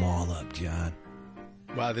fucked them all up, John.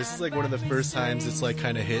 Wow, this is like one of the first times it's like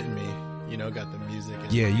kind of hitting me. You know, got the music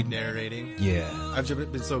and you narrating. Yeah. I've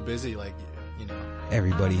just been so busy, like, you know.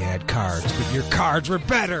 Everybody had cards, but your cards were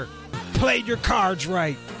better. Played your cards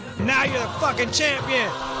right. Now you're the fucking champion.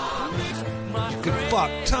 You could fuck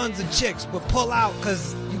tons of chicks, but pull out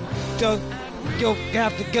because you'll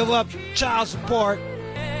have to give up child support.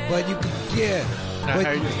 But you can, yeah.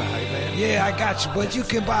 Yeah, I got you. But you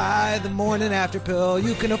can buy the morning after pill.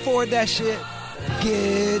 You can afford that shit.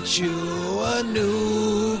 Get you a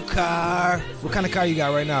new car. What kind of car you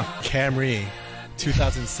got right now? Camry,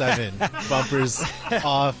 2007. Bumpers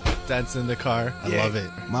off, dents in the car. I love it.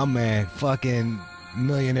 My man, fucking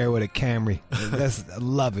millionaire with a Camry. I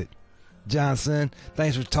love it. Johnson,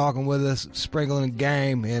 thanks for talking with us, sprinkling the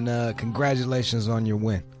game, and congratulations on your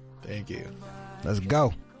win. Thank you. Let's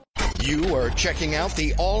go. You are checking out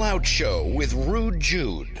the All Out Show with Rude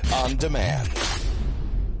Jude on demand.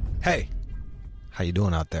 Hey, how you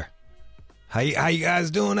doing out there? How you guys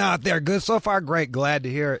doing out there? Good so far? Great. Glad to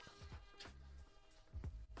hear it.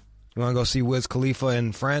 You want to go see Wiz Khalifa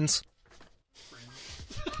and Friends?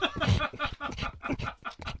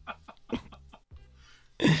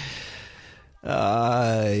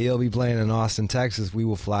 He'll be playing in Austin, Texas. We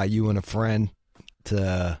will fly you and a friend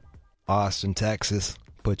to Austin, Texas.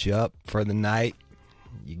 Put you up for the night.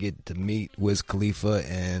 You get to meet Wiz Khalifa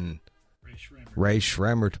and Ray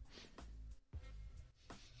Shremmerd.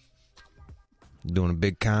 Doing a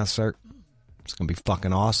big concert. It's going to be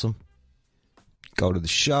fucking awesome. Go to the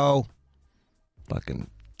show. Fucking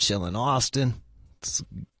chill in Austin. It's a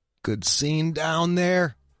good scene down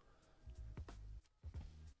there.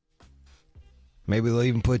 Maybe they'll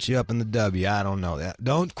even put you up in the W. I don't know that.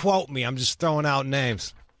 Don't quote me. I'm just throwing out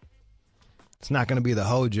names. It's not going to be the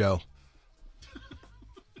Hojo.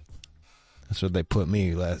 That's what they put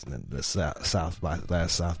me last South by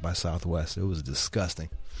Southwest. It was disgusting.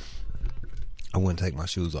 I wouldn't take my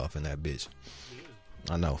shoes off in that bitch.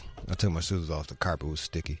 I know. I took my shoes off. The carpet was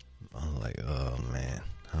sticky. I was like, oh man,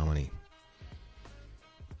 how many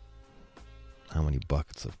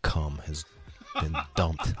buckets of cum has been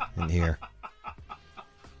dumped in here?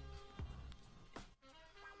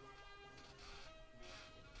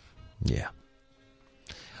 Yeah.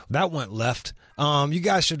 That went left. You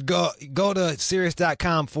guys should go to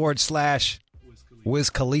Sirius.com/Wiz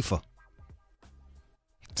Khalifa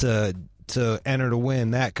to enter to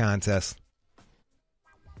win that contest.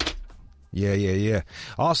 Yeah.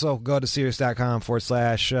 Also, go to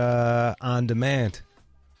Sirius.com/on demand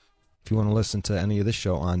if you want to listen to any of this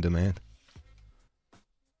show on demand.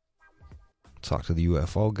 Talk to the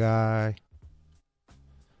UFO guy,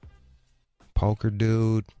 Poker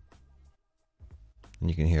Dude. And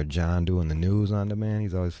you can hear John doing the news on demand.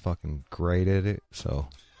 He's always fucking great at it. So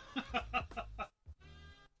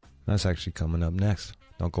that's actually coming up next.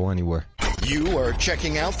 Don't go anywhere. You are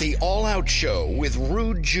checking out the All Out Show with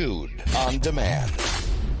Rude Jude on demand.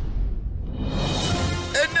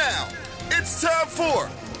 And now, it's time for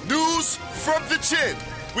News from the Chin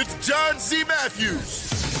with John C. Matthews.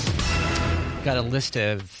 Got a list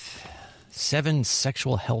of 7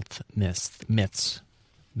 sexual health myths.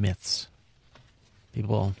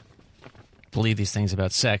 People believe these things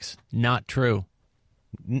about sex. Not true.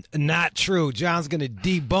 Not true. John's going to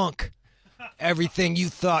debunk everything you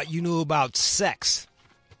thought you knew about sex.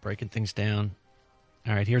 Breaking things down.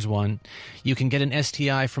 All right, here's one. You can get an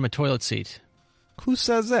STI from a toilet seat. Who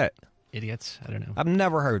says that? Idiots. I don't know. I've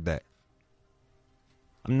never heard that.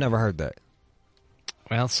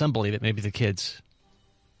 Well, some believe it. Maybe the kids.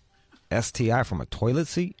 STI from a toilet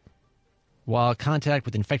seat? While contact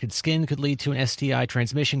with infected skin could lead to an STI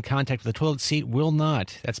transmission, contact with the toilet seat will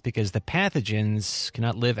not. That's because the pathogens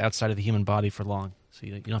cannot live outside of the human body for long. So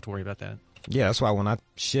you don't have to worry about that. Yeah, that's why when I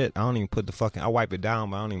shit, I don't even put I wipe it down,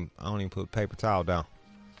 but I don't even put paper towel down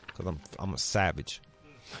because I'm a savage.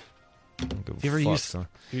 You ever use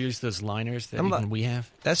those liners that we have?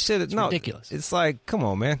 That shit is ridiculous. It's like, come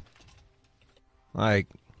on, man. Like,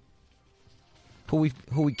 who we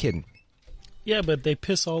kidding? Yeah, but they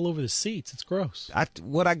piss all over the seats. It's gross. I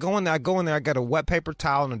go in there, I got a wet paper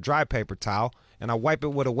towel and a dry paper towel, and I wipe it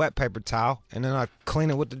with a wet paper towel, and then I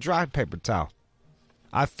clean it with the dry paper towel.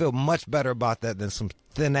 I feel much better about that than some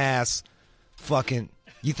thin ass fucking.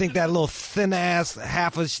 You think that little thin ass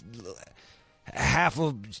half half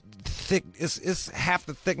of thick. It's half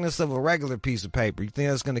the thickness of a regular piece of paper. You think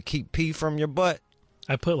that's gonna keep pee from your butt?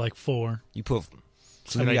 I put like 4. You put.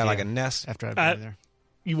 So Good you got idea. like a nest. After I've been in there.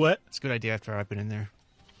 You what? It's a good idea after I've been in there.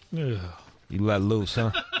 Ugh. You let loose,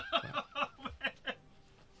 huh?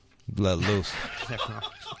 You let loose.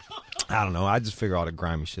 I don't know. I just figure all the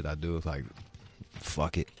grimy shit I do is like,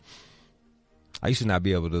 fuck it. I used to not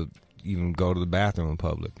be able to even go to the bathroom in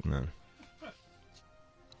public, man.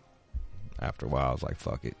 After a while, I was like,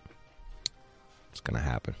 fuck it. It's going to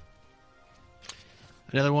happen.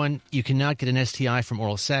 Another one, you cannot get an STI from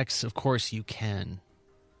oral sex. Of course you can.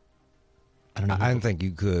 I don't know. I didn't think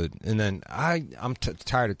you could. And then I'm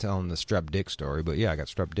tired of telling the strep dick story, but yeah, I got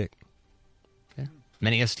strep dick. Yeah.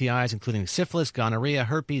 Many STIs, including syphilis, gonorrhea,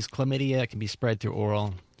 herpes, chlamydia, can be spread through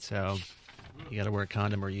oral. So you got to wear a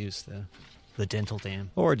condom or use the dental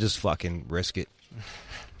dam. Or just fucking risk it.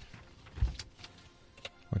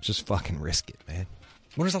 Or just fucking risk it, man.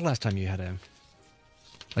 When was the last time you had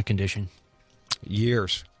a condition?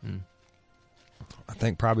 Years. I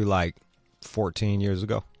think probably like 14 years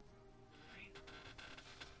ago.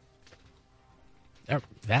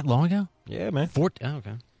 That long ago? Yeah, man. Oh,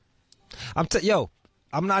 okay.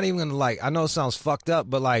 I'm not even gonna like. I know it sounds fucked up,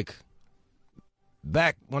 but like,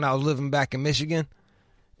 back when I was living back in Michigan,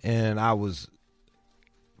 and I was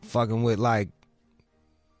fucking with like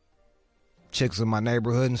chicks in my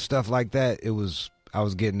neighborhood and stuff like that. I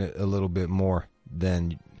was getting it a little bit more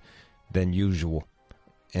than usual,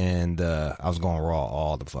 and I was going raw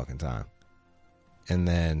all the fucking time. And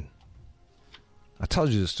then I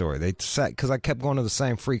told you the story. They sat because I kept going to the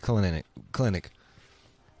same free clinic,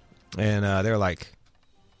 and they're like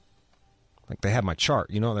they had my chart.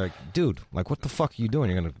 You know, they're like, dude, like, what the fuck are you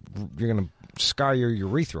doing? You're gonna scar your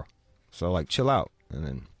urethra. So like, chill out. And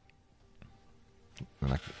then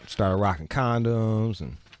I started rocking condoms,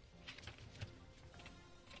 and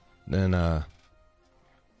then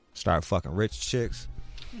started fucking rich chicks.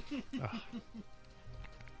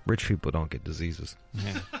 Rich people don't get diseases.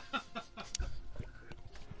 Yeah.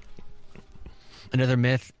 Another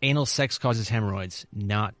myth, anal sex causes hemorrhoids.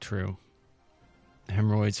 Not true.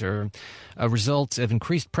 Hemorrhoids are a result of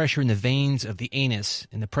increased pressure in the veins of the anus,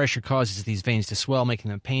 and the pressure causes these veins to swell,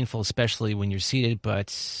 making them painful, especially when you're seated.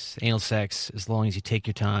 But anal sex, as long as you take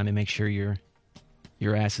your time and make sure your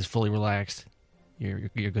ass is fully relaxed, you're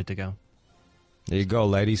good to go. There you go,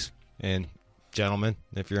 ladies and gentlemen,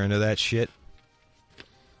 if you're into that shit.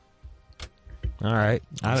 All right.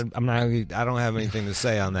 I don't have anything to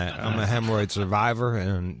say on that. I'm a hemorrhoid survivor,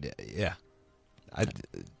 and yeah.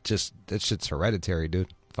 That shit's hereditary, dude.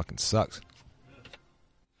 Fucking sucks.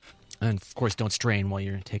 And of course, don't strain while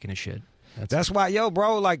you're taking a shit. That's why, yo,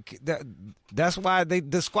 bro, like that's why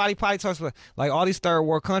the squatty potty talks about, like, all these third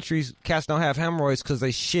world countries, cats don't have hemorrhoids because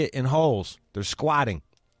they shit in holes. They're squatting.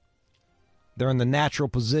 They're in the natural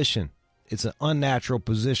position. It's an unnatural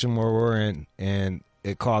position where we're in, and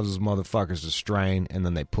it causes motherfuckers to strain, and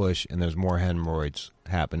then they push, and there's more hemorrhoids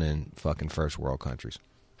happening in fucking first world countries.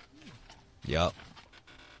 Yup.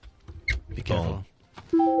 Be careful.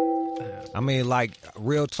 I mean, like,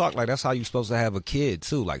 real talk, like, that's how you're supposed to have a kid,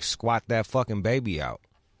 too. Like, squat that fucking baby out.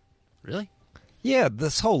 Really? Yeah,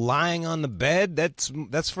 this whole lying on the bed, that's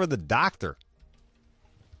for the doctor.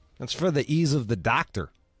 That's for the ease of the doctor.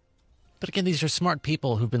 But again, these are smart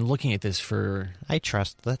people who've been looking at this for... I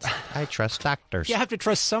trust doctors. You have to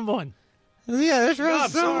trust someone. Yeah, that's right. No, I'm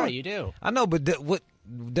sorry, you do. I know, but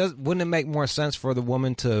wouldn't it make more sense for the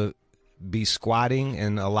woman to be squatting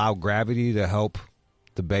and allow gravity to help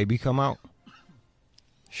the baby come out?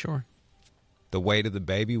 Sure. The weight of the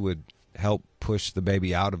baby would help push the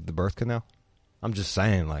baby out of the birth canal? I'm just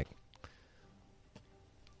saying, like...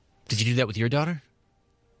 Did you do that with your daughter?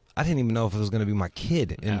 I didn't even know if it was going to be my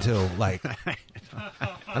kid until, like... I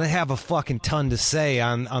didn't have a fucking ton to say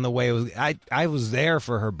on the way it was... I was there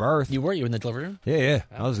for her birth. You were? You were in the delivery room? Yeah,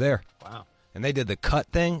 I was there. Wow. And they did the cut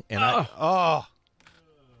thing, and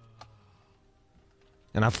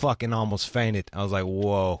and I fucking almost fainted. I was like,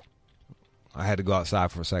 whoa. I had to go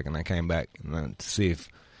outside for a second. I came back and then to see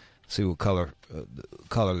what color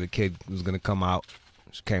the kid was going to come out.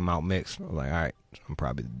 She came out mixed. I was like, all right, I'm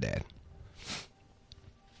probably the dad.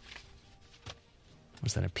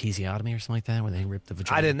 Was that episiotomy or something like that, where they ripped the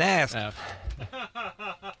vagina? I didn't ask.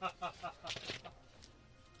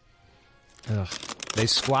 They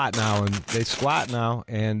squat now,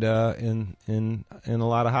 and in a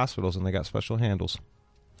lot of hospitals, and they got special handles.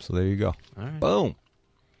 So there you go. All right. Boom.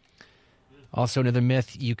 Also, another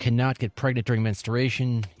myth: you cannot get pregnant during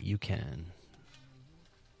menstruation. You can.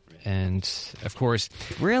 And of course,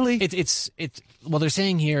 really, it's well, they're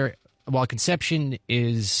saying here while conception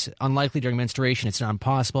is unlikely during menstruation, it's not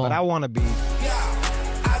impossible. But I want to be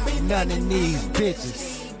none of these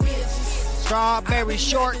bitches. Strawberry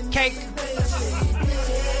shortcake.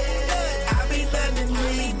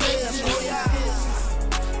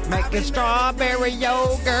 Making strawberry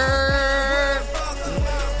yogurt.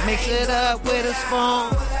 Mix it up with a spoon.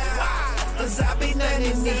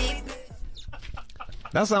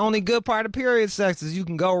 That's the only good part of period sex is you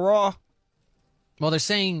can go raw. Well, they're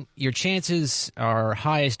saying your chances are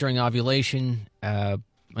highest during ovulation, and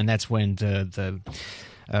that's when during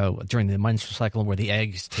the menstrual cycle where the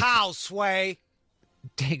eggs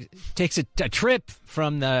takes a trip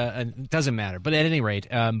from the doesn't matter, but at any rate,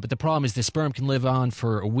 but the problem is the sperm can live on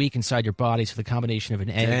for a week inside your body, so the combination of an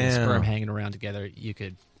egg and sperm hanging around together, you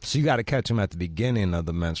could. So you got to catch them at the beginning of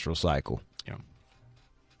the menstrual cycle. Yeah.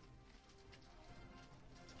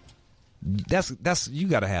 That's you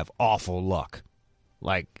got to have awful luck.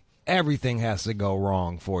 Like everything has to go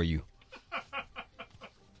wrong for you.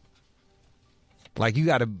 Like you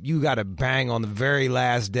gotta bang on the very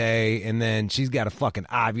last day, and then she's got to fucking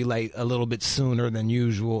ovulate a little bit sooner than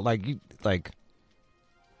usual.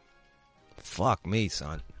 Fuck me,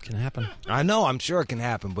 son. Can happen. I know, I'm sure it can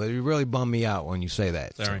happen, but it really bummed me out when you say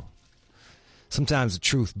that. Sorry. So, sometimes the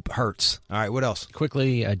truth hurts. All right, what else?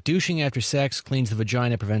 Quickly, douching after sex cleans the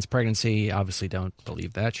vagina, prevents pregnancy. Obviously, don't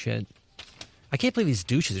believe that shit. I can't believe these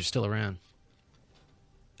douches are still around.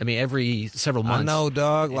 I mean, every several months. I know,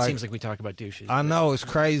 dog. It seems like we talk about douches. I know, it's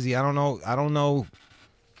crazy. I don't know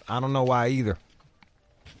why either.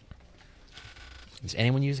 Is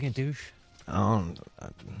anyone using a douche? I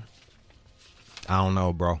don't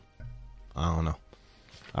know, bro. I don't know.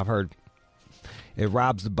 I've heard it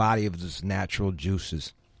robs the body of its natural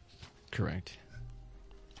juices. Correct.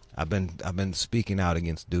 I've been speaking out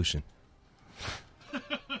against douching.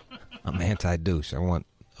 I'm anti-douche. I want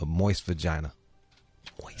a moist vagina.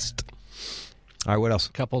 Moist. All right, what else?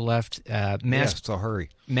 Couple left. So hurry.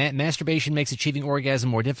 Masturbation makes achieving orgasm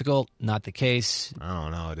more difficult. Not the case. I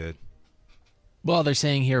don't know, dude. Well, they're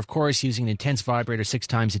saying here, of course, using an intense vibrator 6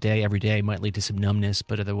 times a day, every day, might lead to some numbness,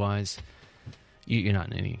 but otherwise, you're not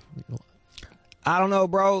in any. I don't know,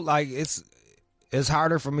 bro. Like, it's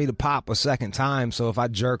harder for me to pop a second time, so if I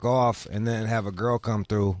jerk off and then have a girl come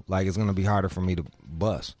through, like, it's going to be harder for me to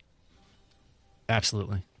bust.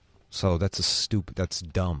 Absolutely. So that's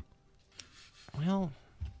dumb. Well,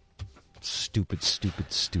 stupid.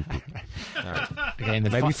 All right. Okay,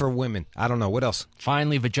 and maybe for women. I don't know. What else?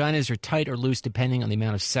 Finally, vaginas are tight or loose depending on the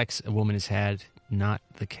amount of sex a woman has had. Not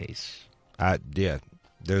the case. Yeah.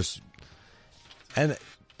 And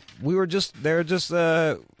we just had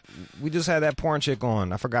that porn chick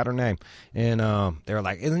on. I forgot her name. And they were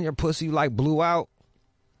like, isn't your pussy like blew out?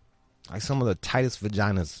 Like some of the tightest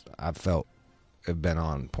vaginas I've felt have been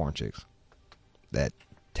on porn chicks that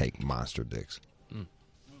take monster dicks.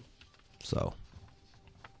 So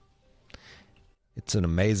it's an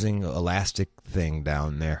amazing elastic thing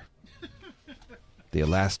down there. The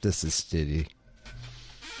elasticity.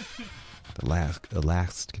 The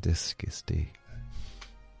elasticity.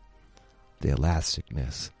 The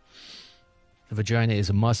elasticness. The vagina is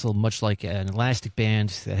a muscle, much like an elastic band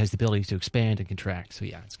that has the ability to expand and contract. So,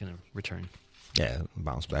 yeah, it's going to return. Yeah,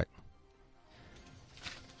 bounce back.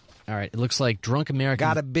 All right, it looks like drunk Americans...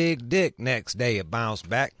 Got a big dick, next day it bounced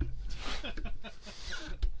back.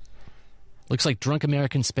 Looks like drunk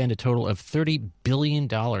Americans spend a total of $30 billion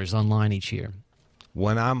online each year.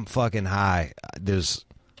 When I'm fucking high,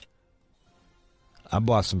 I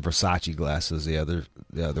bought some Versace glasses the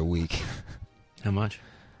other week. How much?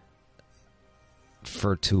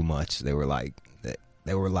 For too much. They were like the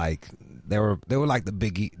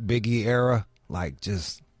Biggie era, like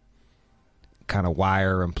just kind of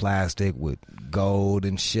wire and plastic with gold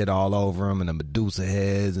and shit all over them, and the Medusa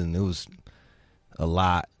heads, and it was a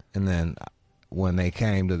lot. And then when they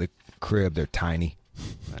came to the crib, they're tiny.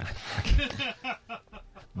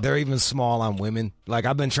 They're even small on women. Like,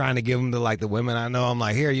 I've been trying to give them to, like, the women I know. I'm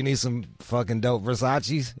like, here, you need some fucking dope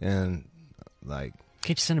Versace's? And, like...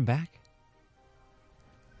 Can't you send them back?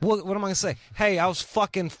 What am I going to say? Hey, I was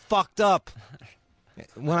fucking fucked up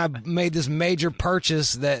when I made this major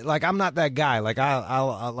purchase that, like, I'm not that guy. Like,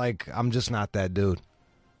 I'm just not that dude.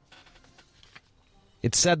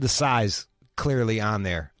 It said the size clearly on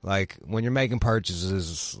there. Like, when you're making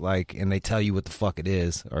purchases, like, and they tell you what the fuck it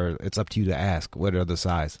is, or it's up to you to ask, what are the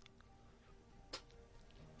size?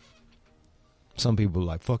 Some people are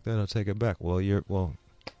like, fuck that, I'll take it back. Well,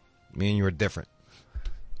 me and you are different.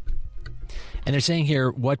 And they're saying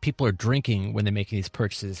here what people are drinking when they're making these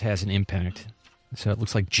purchases has an impact. So it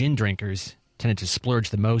looks like gin drinkers tended to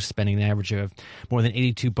splurge the most, spending an average of more than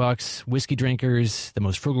 $82. Whiskey drinkers, the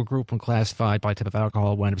most frugal group when classified by type of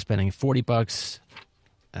alcohol, wound up spending $40.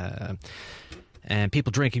 And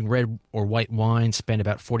people drinking red or white wine spend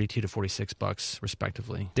about $42 to $46,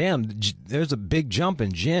 respectively. Damn, there's a big jump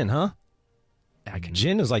in gin, huh?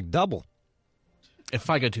 Gin is like double. If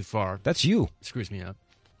I go too far, that's you. It screws me up.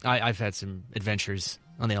 I've had some adventures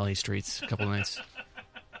on the LA streets a couple of nights.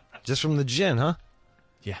 Just from the gin, huh?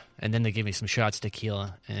 Yeah, and then they gave me some shots of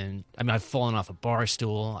tequila, and I mean, I've fallen off a bar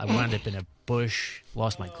stool. I wound up in a bush,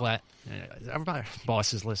 lost my glass. Everybody,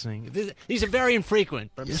 boss is listening. These are very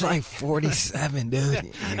infrequent. But You're like 47,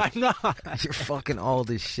 dude. I'm not. You're fucking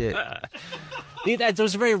old as shit.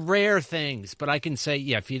 Those are very rare things, but I can say,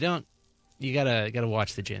 yeah, if you don't, you gotta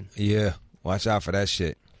watch the gin. Yeah, watch out for that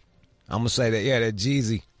shit. I'm gonna say that, yeah, that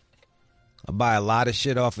Jeezy. I buy a lot of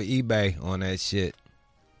shit off of eBay on that shit.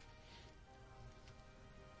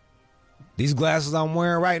 These glasses I'm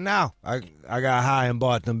wearing right now, I got high and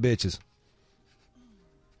bought them bitches.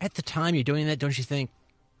 At the time you're doing that, don't you think,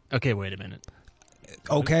 okay, wait a minute.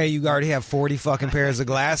 Okay, you already have 40 fucking pairs of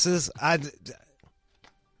glasses?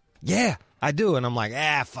 Yeah, I do. And I'm like,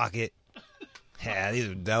 fuck it. Yeah, these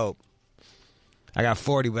are dope. I got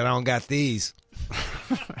 40, but I don't got these.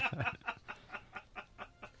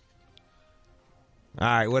 All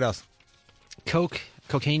right, what else?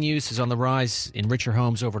 Cocaine use is on the rise in richer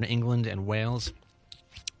homes over in England and Wales.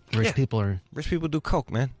 Rich people do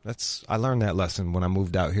coke, man. I learned that lesson when I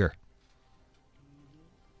moved out here.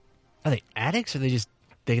 Are they addicts, or they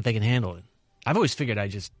can handle it? I've always figured I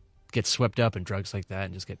just get swept up in drugs like that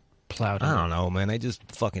and just get plowed. I don't know, man. They just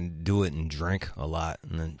fucking do it and drink a lot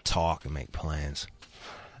and then talk and make plans.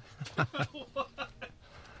 And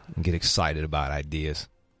get excited about ideas.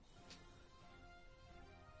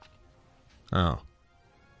 Oh.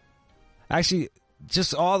 Actually,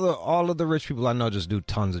 just all of the rich people I know just do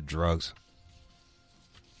tons of drugs.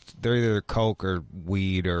 They're either coke or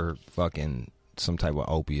weed or fucking some type of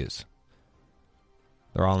opiates.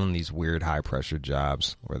 They're all in these weird high pressure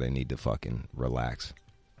jobs where they need to fucking relax.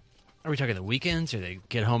 Are we talking the weekends, or they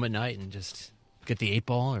get home at night and just get the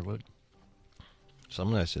 8-ball, or what?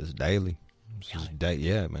 Some of that's just daily.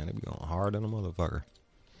 Yeah, man, they be going hard on a motherfucker.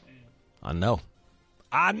 I know.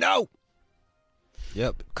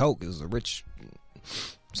 Yep, coke is a rich.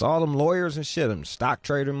 It's all them lawyers and shit, them stock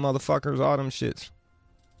trading motherfuckers, all them shits.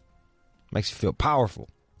 Makes you feel powerful,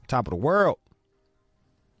 top of the world.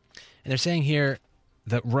 And they're saying here,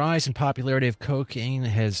 the rise in popularity of cocaine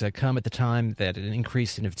has come at the time that it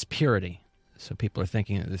increased in its purity. So people are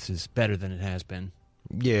thinking that this is better than it has been.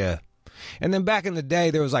 Yeah. And then back in the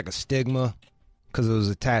day, there was like a stigma because it was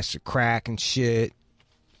attached to crack and shit.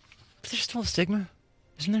 But there's still a stigma,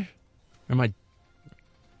 isn't there? Or am I...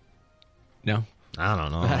 No? I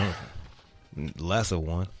don't know. Less of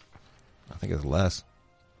one. I think it's less.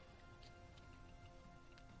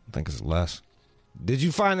 Did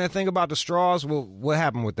you find that thing about the straws? What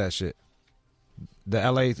happened with that shit? The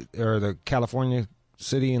LA or the California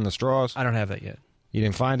city and the straws? I don't have that yet. You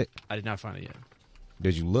didn't find it? I did not find it yet.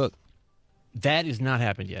 Did you look? That has not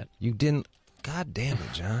happened yet. You didn't? God damn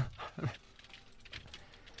it, John.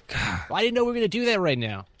 God. Well, I didn't know we were going to do that right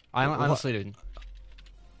now. I honestly didn't.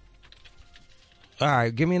 All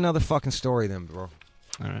right, give me another fucking story then, bro. All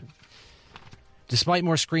right. Despite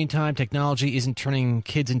more screen time, technology isn't turning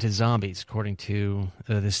kids into zombies, according to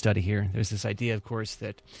this study here. There's this idea, of course,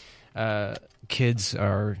 that kids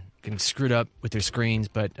are getting screwed up with their screens,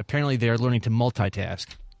 but apparently they're learning to multitask.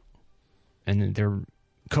 And they're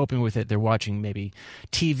coping with it. They're watching maybe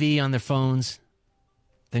TV on their phones,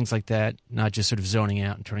 things like that, not just sort of zoning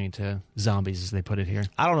out and turning into zombies, as they put it here.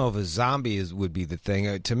 I don't know if a zombie would be the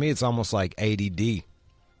thing. To me, it's almost like ADD,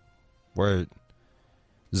 where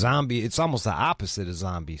it's almost the opposite of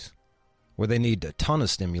zombies, where they need a ton of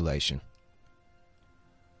stimulation.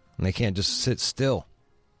 And they can't just sit still.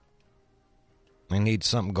 They need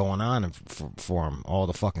something going on for them all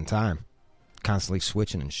the fucking time. Constantly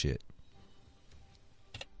switching and shit.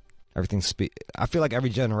 I feel like every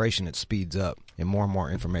generation it speeds up and more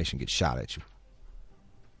information gets shot at you.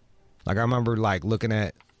 Like I remember like looking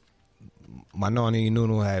at my Noni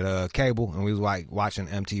Nunu had cable and we was like watching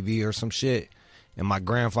MTV or some shit, and my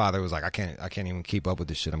grandfather was like, I can't even keep up with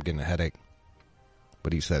this shit. I'm getting a headache.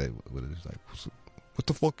 But he said it was like, what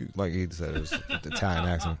the fuck? Like he said it was with the Italian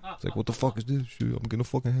accent. It's like, what the fuck is this shit? I'm getting a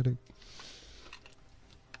fucking headache.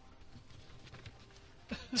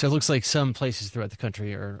 So it looks like some places throughout the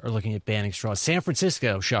country are looking at banning straws. San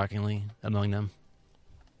Francisco, shockingly, among them.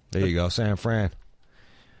 There you go, San Fran.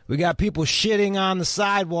 We got people shitting on the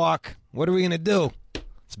sidewalk. What are we going to do?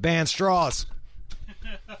 Let's ban straws.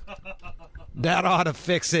 That ought to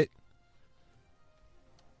fix it.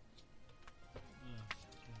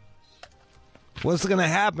 What's going to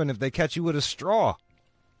happen if they catch you with a straw?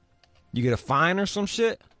 You get a fine or some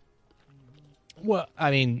shit? Well, I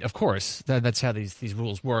mean, of course, that's how these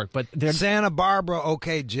rules work. But they're Santa Barbara,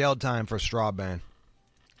 okay, jail time for straw ban.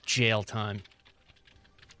 Jail time.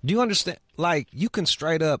 Do you understand? Like, you can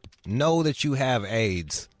straight up know that you have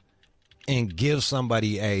AIDS and give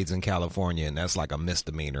somebody AIDS in California, and that's like a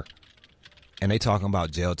misdemeanor. And they talking about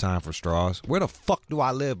jail time for straws. Where the fuck do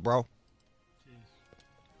I live, bro?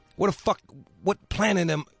 What planet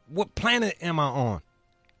am I on?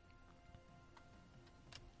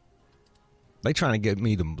 They trying to get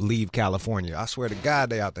me to leave California. I swear to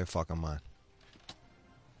God, they out there fucking mine.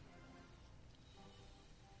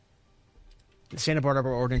 The Santa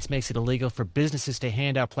Barbara ordinance makes it illegal for businesses to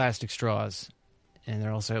hand out plastic straws. And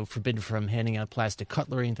they're also forbidden from handing out plastic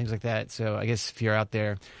cutlery and things like that. So I guess if you're out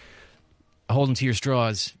there holding to your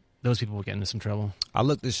straws, those people will get into some trouble. I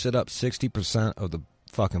looked this shit up. 60% of the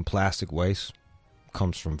fucking plastic waste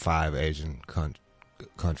comes from 5 Asian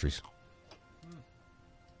countries.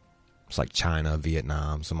 It's like China,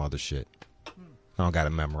 Vietnam, some other shit. I don't got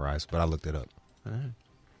it memorized, but I looked it up. All right.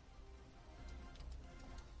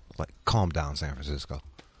 Like, calm down, San Francisco.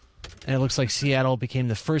 And it looks like Seattle became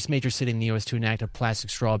the first major city in the U.S. to enact a plastic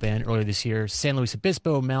straw ban earlier this year. San Luis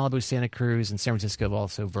Obispo, Malibu, Santa Cruz, and San Francisco have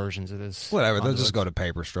also versions of this. Whatever, they'll just go to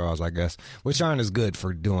paper straws, I guess, which aren't as good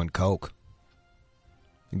for doing coke.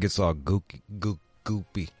 It gets all goopy.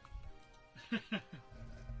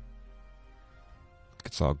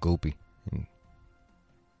 It's all goopy.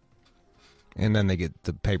 And then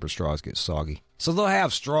the paper straws get soggy. So they'll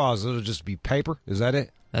have straws. It'll just be paper. Is that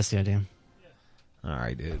it? That's the idea. All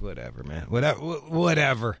right, dude. Whatever, man.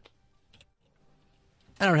 Whatever.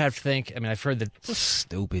 I don't have to think. I mean, I've heard that it's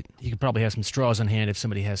stupid. You could probably have some straws on hand if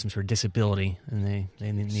somebody has some sort of disability and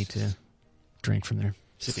they need to drink from there.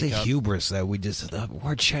 It's the hubris that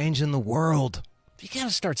we're changing the world. You got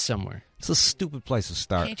to start somewhere. It's a stupid place to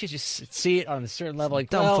start. Can't you just see it on a certain level?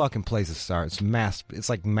 Like, dumb fucking place to start. It's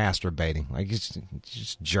like masturbating. Like, it's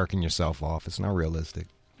just jerking yourself off. It's not realistic.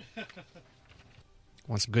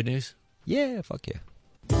 Want some good news? Yeah, fuck yeah.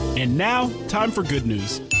 And now, time for good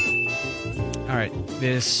news. All right.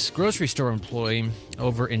 This grocery store employee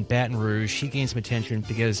over in Baton Rouge, he gained some attention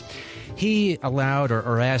because he allowed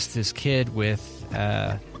or asked this kid with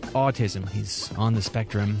autism, he's on the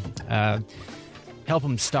spectrum, help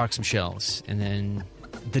him stock some shelves. And then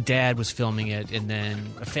the dad was filming it, and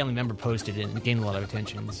then a family member posted it, and it gained a lot of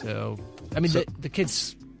attention. So, I mean, the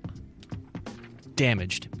kid's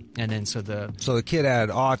damaged. And then the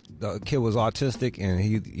kid was autistic, and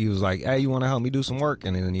he was like, "Hey, you want to help me do some work?"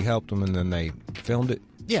 And then he helped him, and then they filmed it.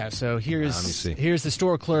 Yeah. So here's the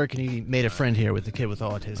store clerk, and he made a friend here with the kid with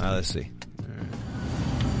autism. Let's see.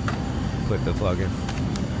 Put the plug in.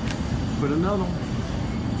 Put another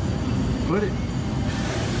one. Put it.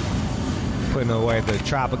 Putting away the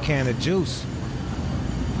Tropicana juice.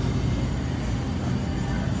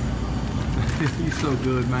 You're so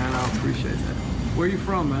good, man. I appreciate that. Where you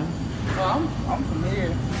from, man? Oh, I'm from here.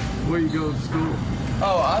 Where you go to school?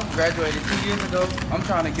 Oh, I graduated 2 years ago. I'm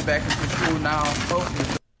trying to get back into school now.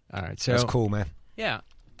 All right, so that's cool, man. Yeah,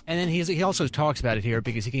 and then he also talks about it here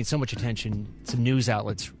because he gained so much attention. Some news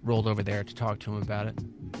outlets rolled over there to talk to him about it.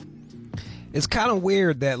 It's kind of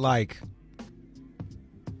weird that like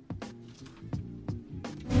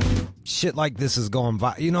shit like this is going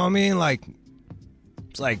viral. You know what I mean? Like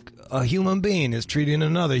it's like a human being is treating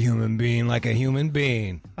another human being like a human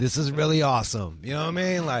being. This is really awesome. You know what I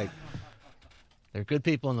mean? Like, there are good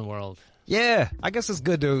people in the world. Yeah, I guess it's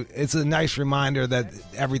good it's a nice reminder that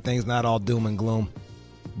everything's not all doom and gloom.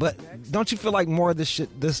 But don't you feel like more of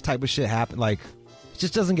this type of shit happen? Like, it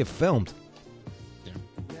just doesn't get filmed. Yeah.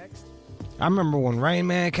 I remember when Rain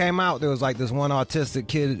Man came out, there was like this one autistic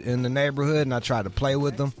kid in the neighborhood, and I tried to play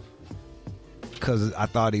with him. Because I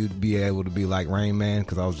thought he would be able to be like Rain Man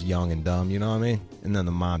because I was young and dumb, you know what I mean? And then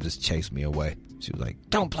the mom just chased me away. She was like,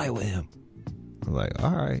 "Don't play with him." I was like, "All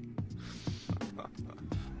right."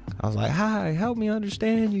 I was like, "Hi, help me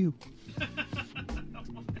understand you."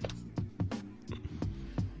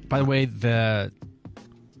 By the way, the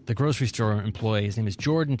grocery store employee, his name is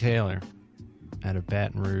Jordan Taylor out of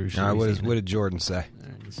Baton Rouge. All right, what did Jordan say? All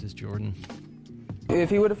right, this is Jordan. If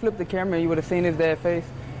he would have flipped the camera, you would have seen his dad's face.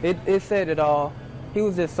 It said it all. He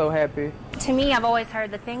was just so happy. To me, I've always heard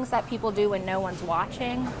the things that people do when no one's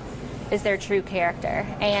watching is their true character.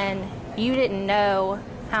 And you didn't know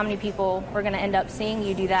how many people were going to end up seeing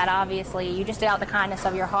you do that, obviously. You just did out the kindness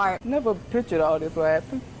of your heart. Never pictured all this would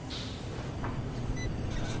happen.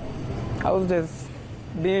 I was just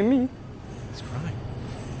being me. He's crying.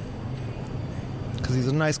 Because he's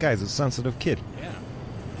a nice guy. He's a sensitive kid. Yeah.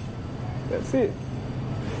 That's it.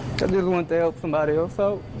 I just want to help somebody else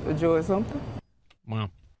out, enjoy something.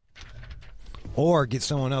 Wow. Or get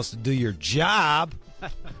someone else to do your job.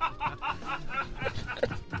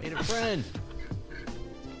 Made a friend.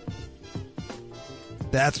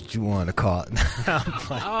 That's what you want to call it. I'm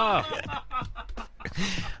playing. Oh.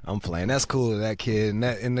 I'm playing. That's cool. That kid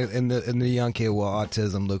and the young kid with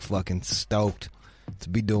autism look fucking stoked to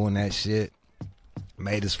be doing that shit.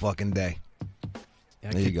 Made his fucking day.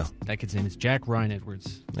 There you go. That kid's name is Jack Ryan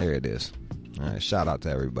Edwards. There it is. All right, shout out to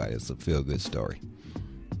everybody. It's a feel-good story.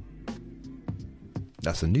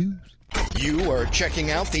 That's the news. You are checking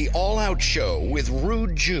out the All Out Show with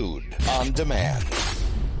Rude Jude on demand.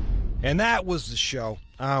 And that was the show.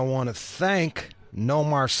 I want to thank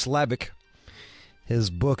Nomar Slevik. His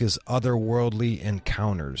book is Otherworldly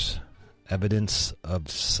Encounters, Evidence of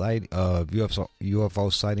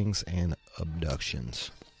UFO sightings and abductions.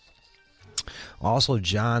 Also,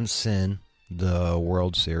 John Sin, the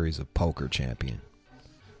World Series of Poker champion,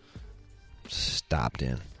 stopped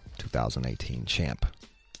in 2018 champ.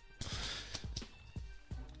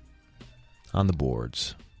 On the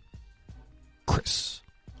boards, Chris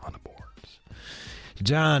on the boards.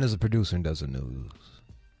 John is a producer and does the news.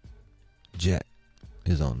 Jet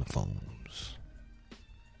is on the phones.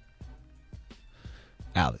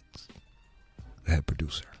 Alex, the head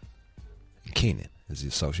producer. And Keenan is the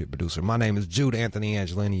associate producer. My name is Jude Anthony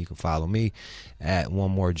Angelini. You can follow me at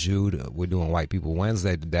One More Jude. We're doing White People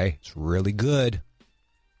Wednesday today. It's really good.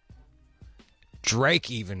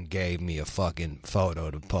 Drake even gave me a fucking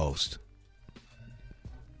photo to post.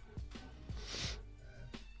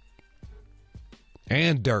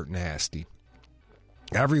 And Dirt Nasty.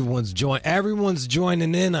 Everyone's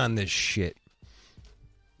joining in on this shit.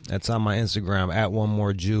 That's on my Instagram at One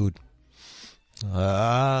More Jude.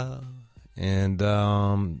 And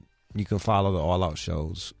you can follow the All Out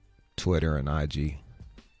Shows, Twitter and IG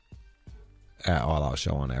at All Out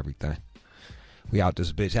Show on everything. We out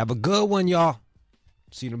this bitch. Have a good one, y'all.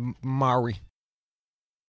 See you tomorrow.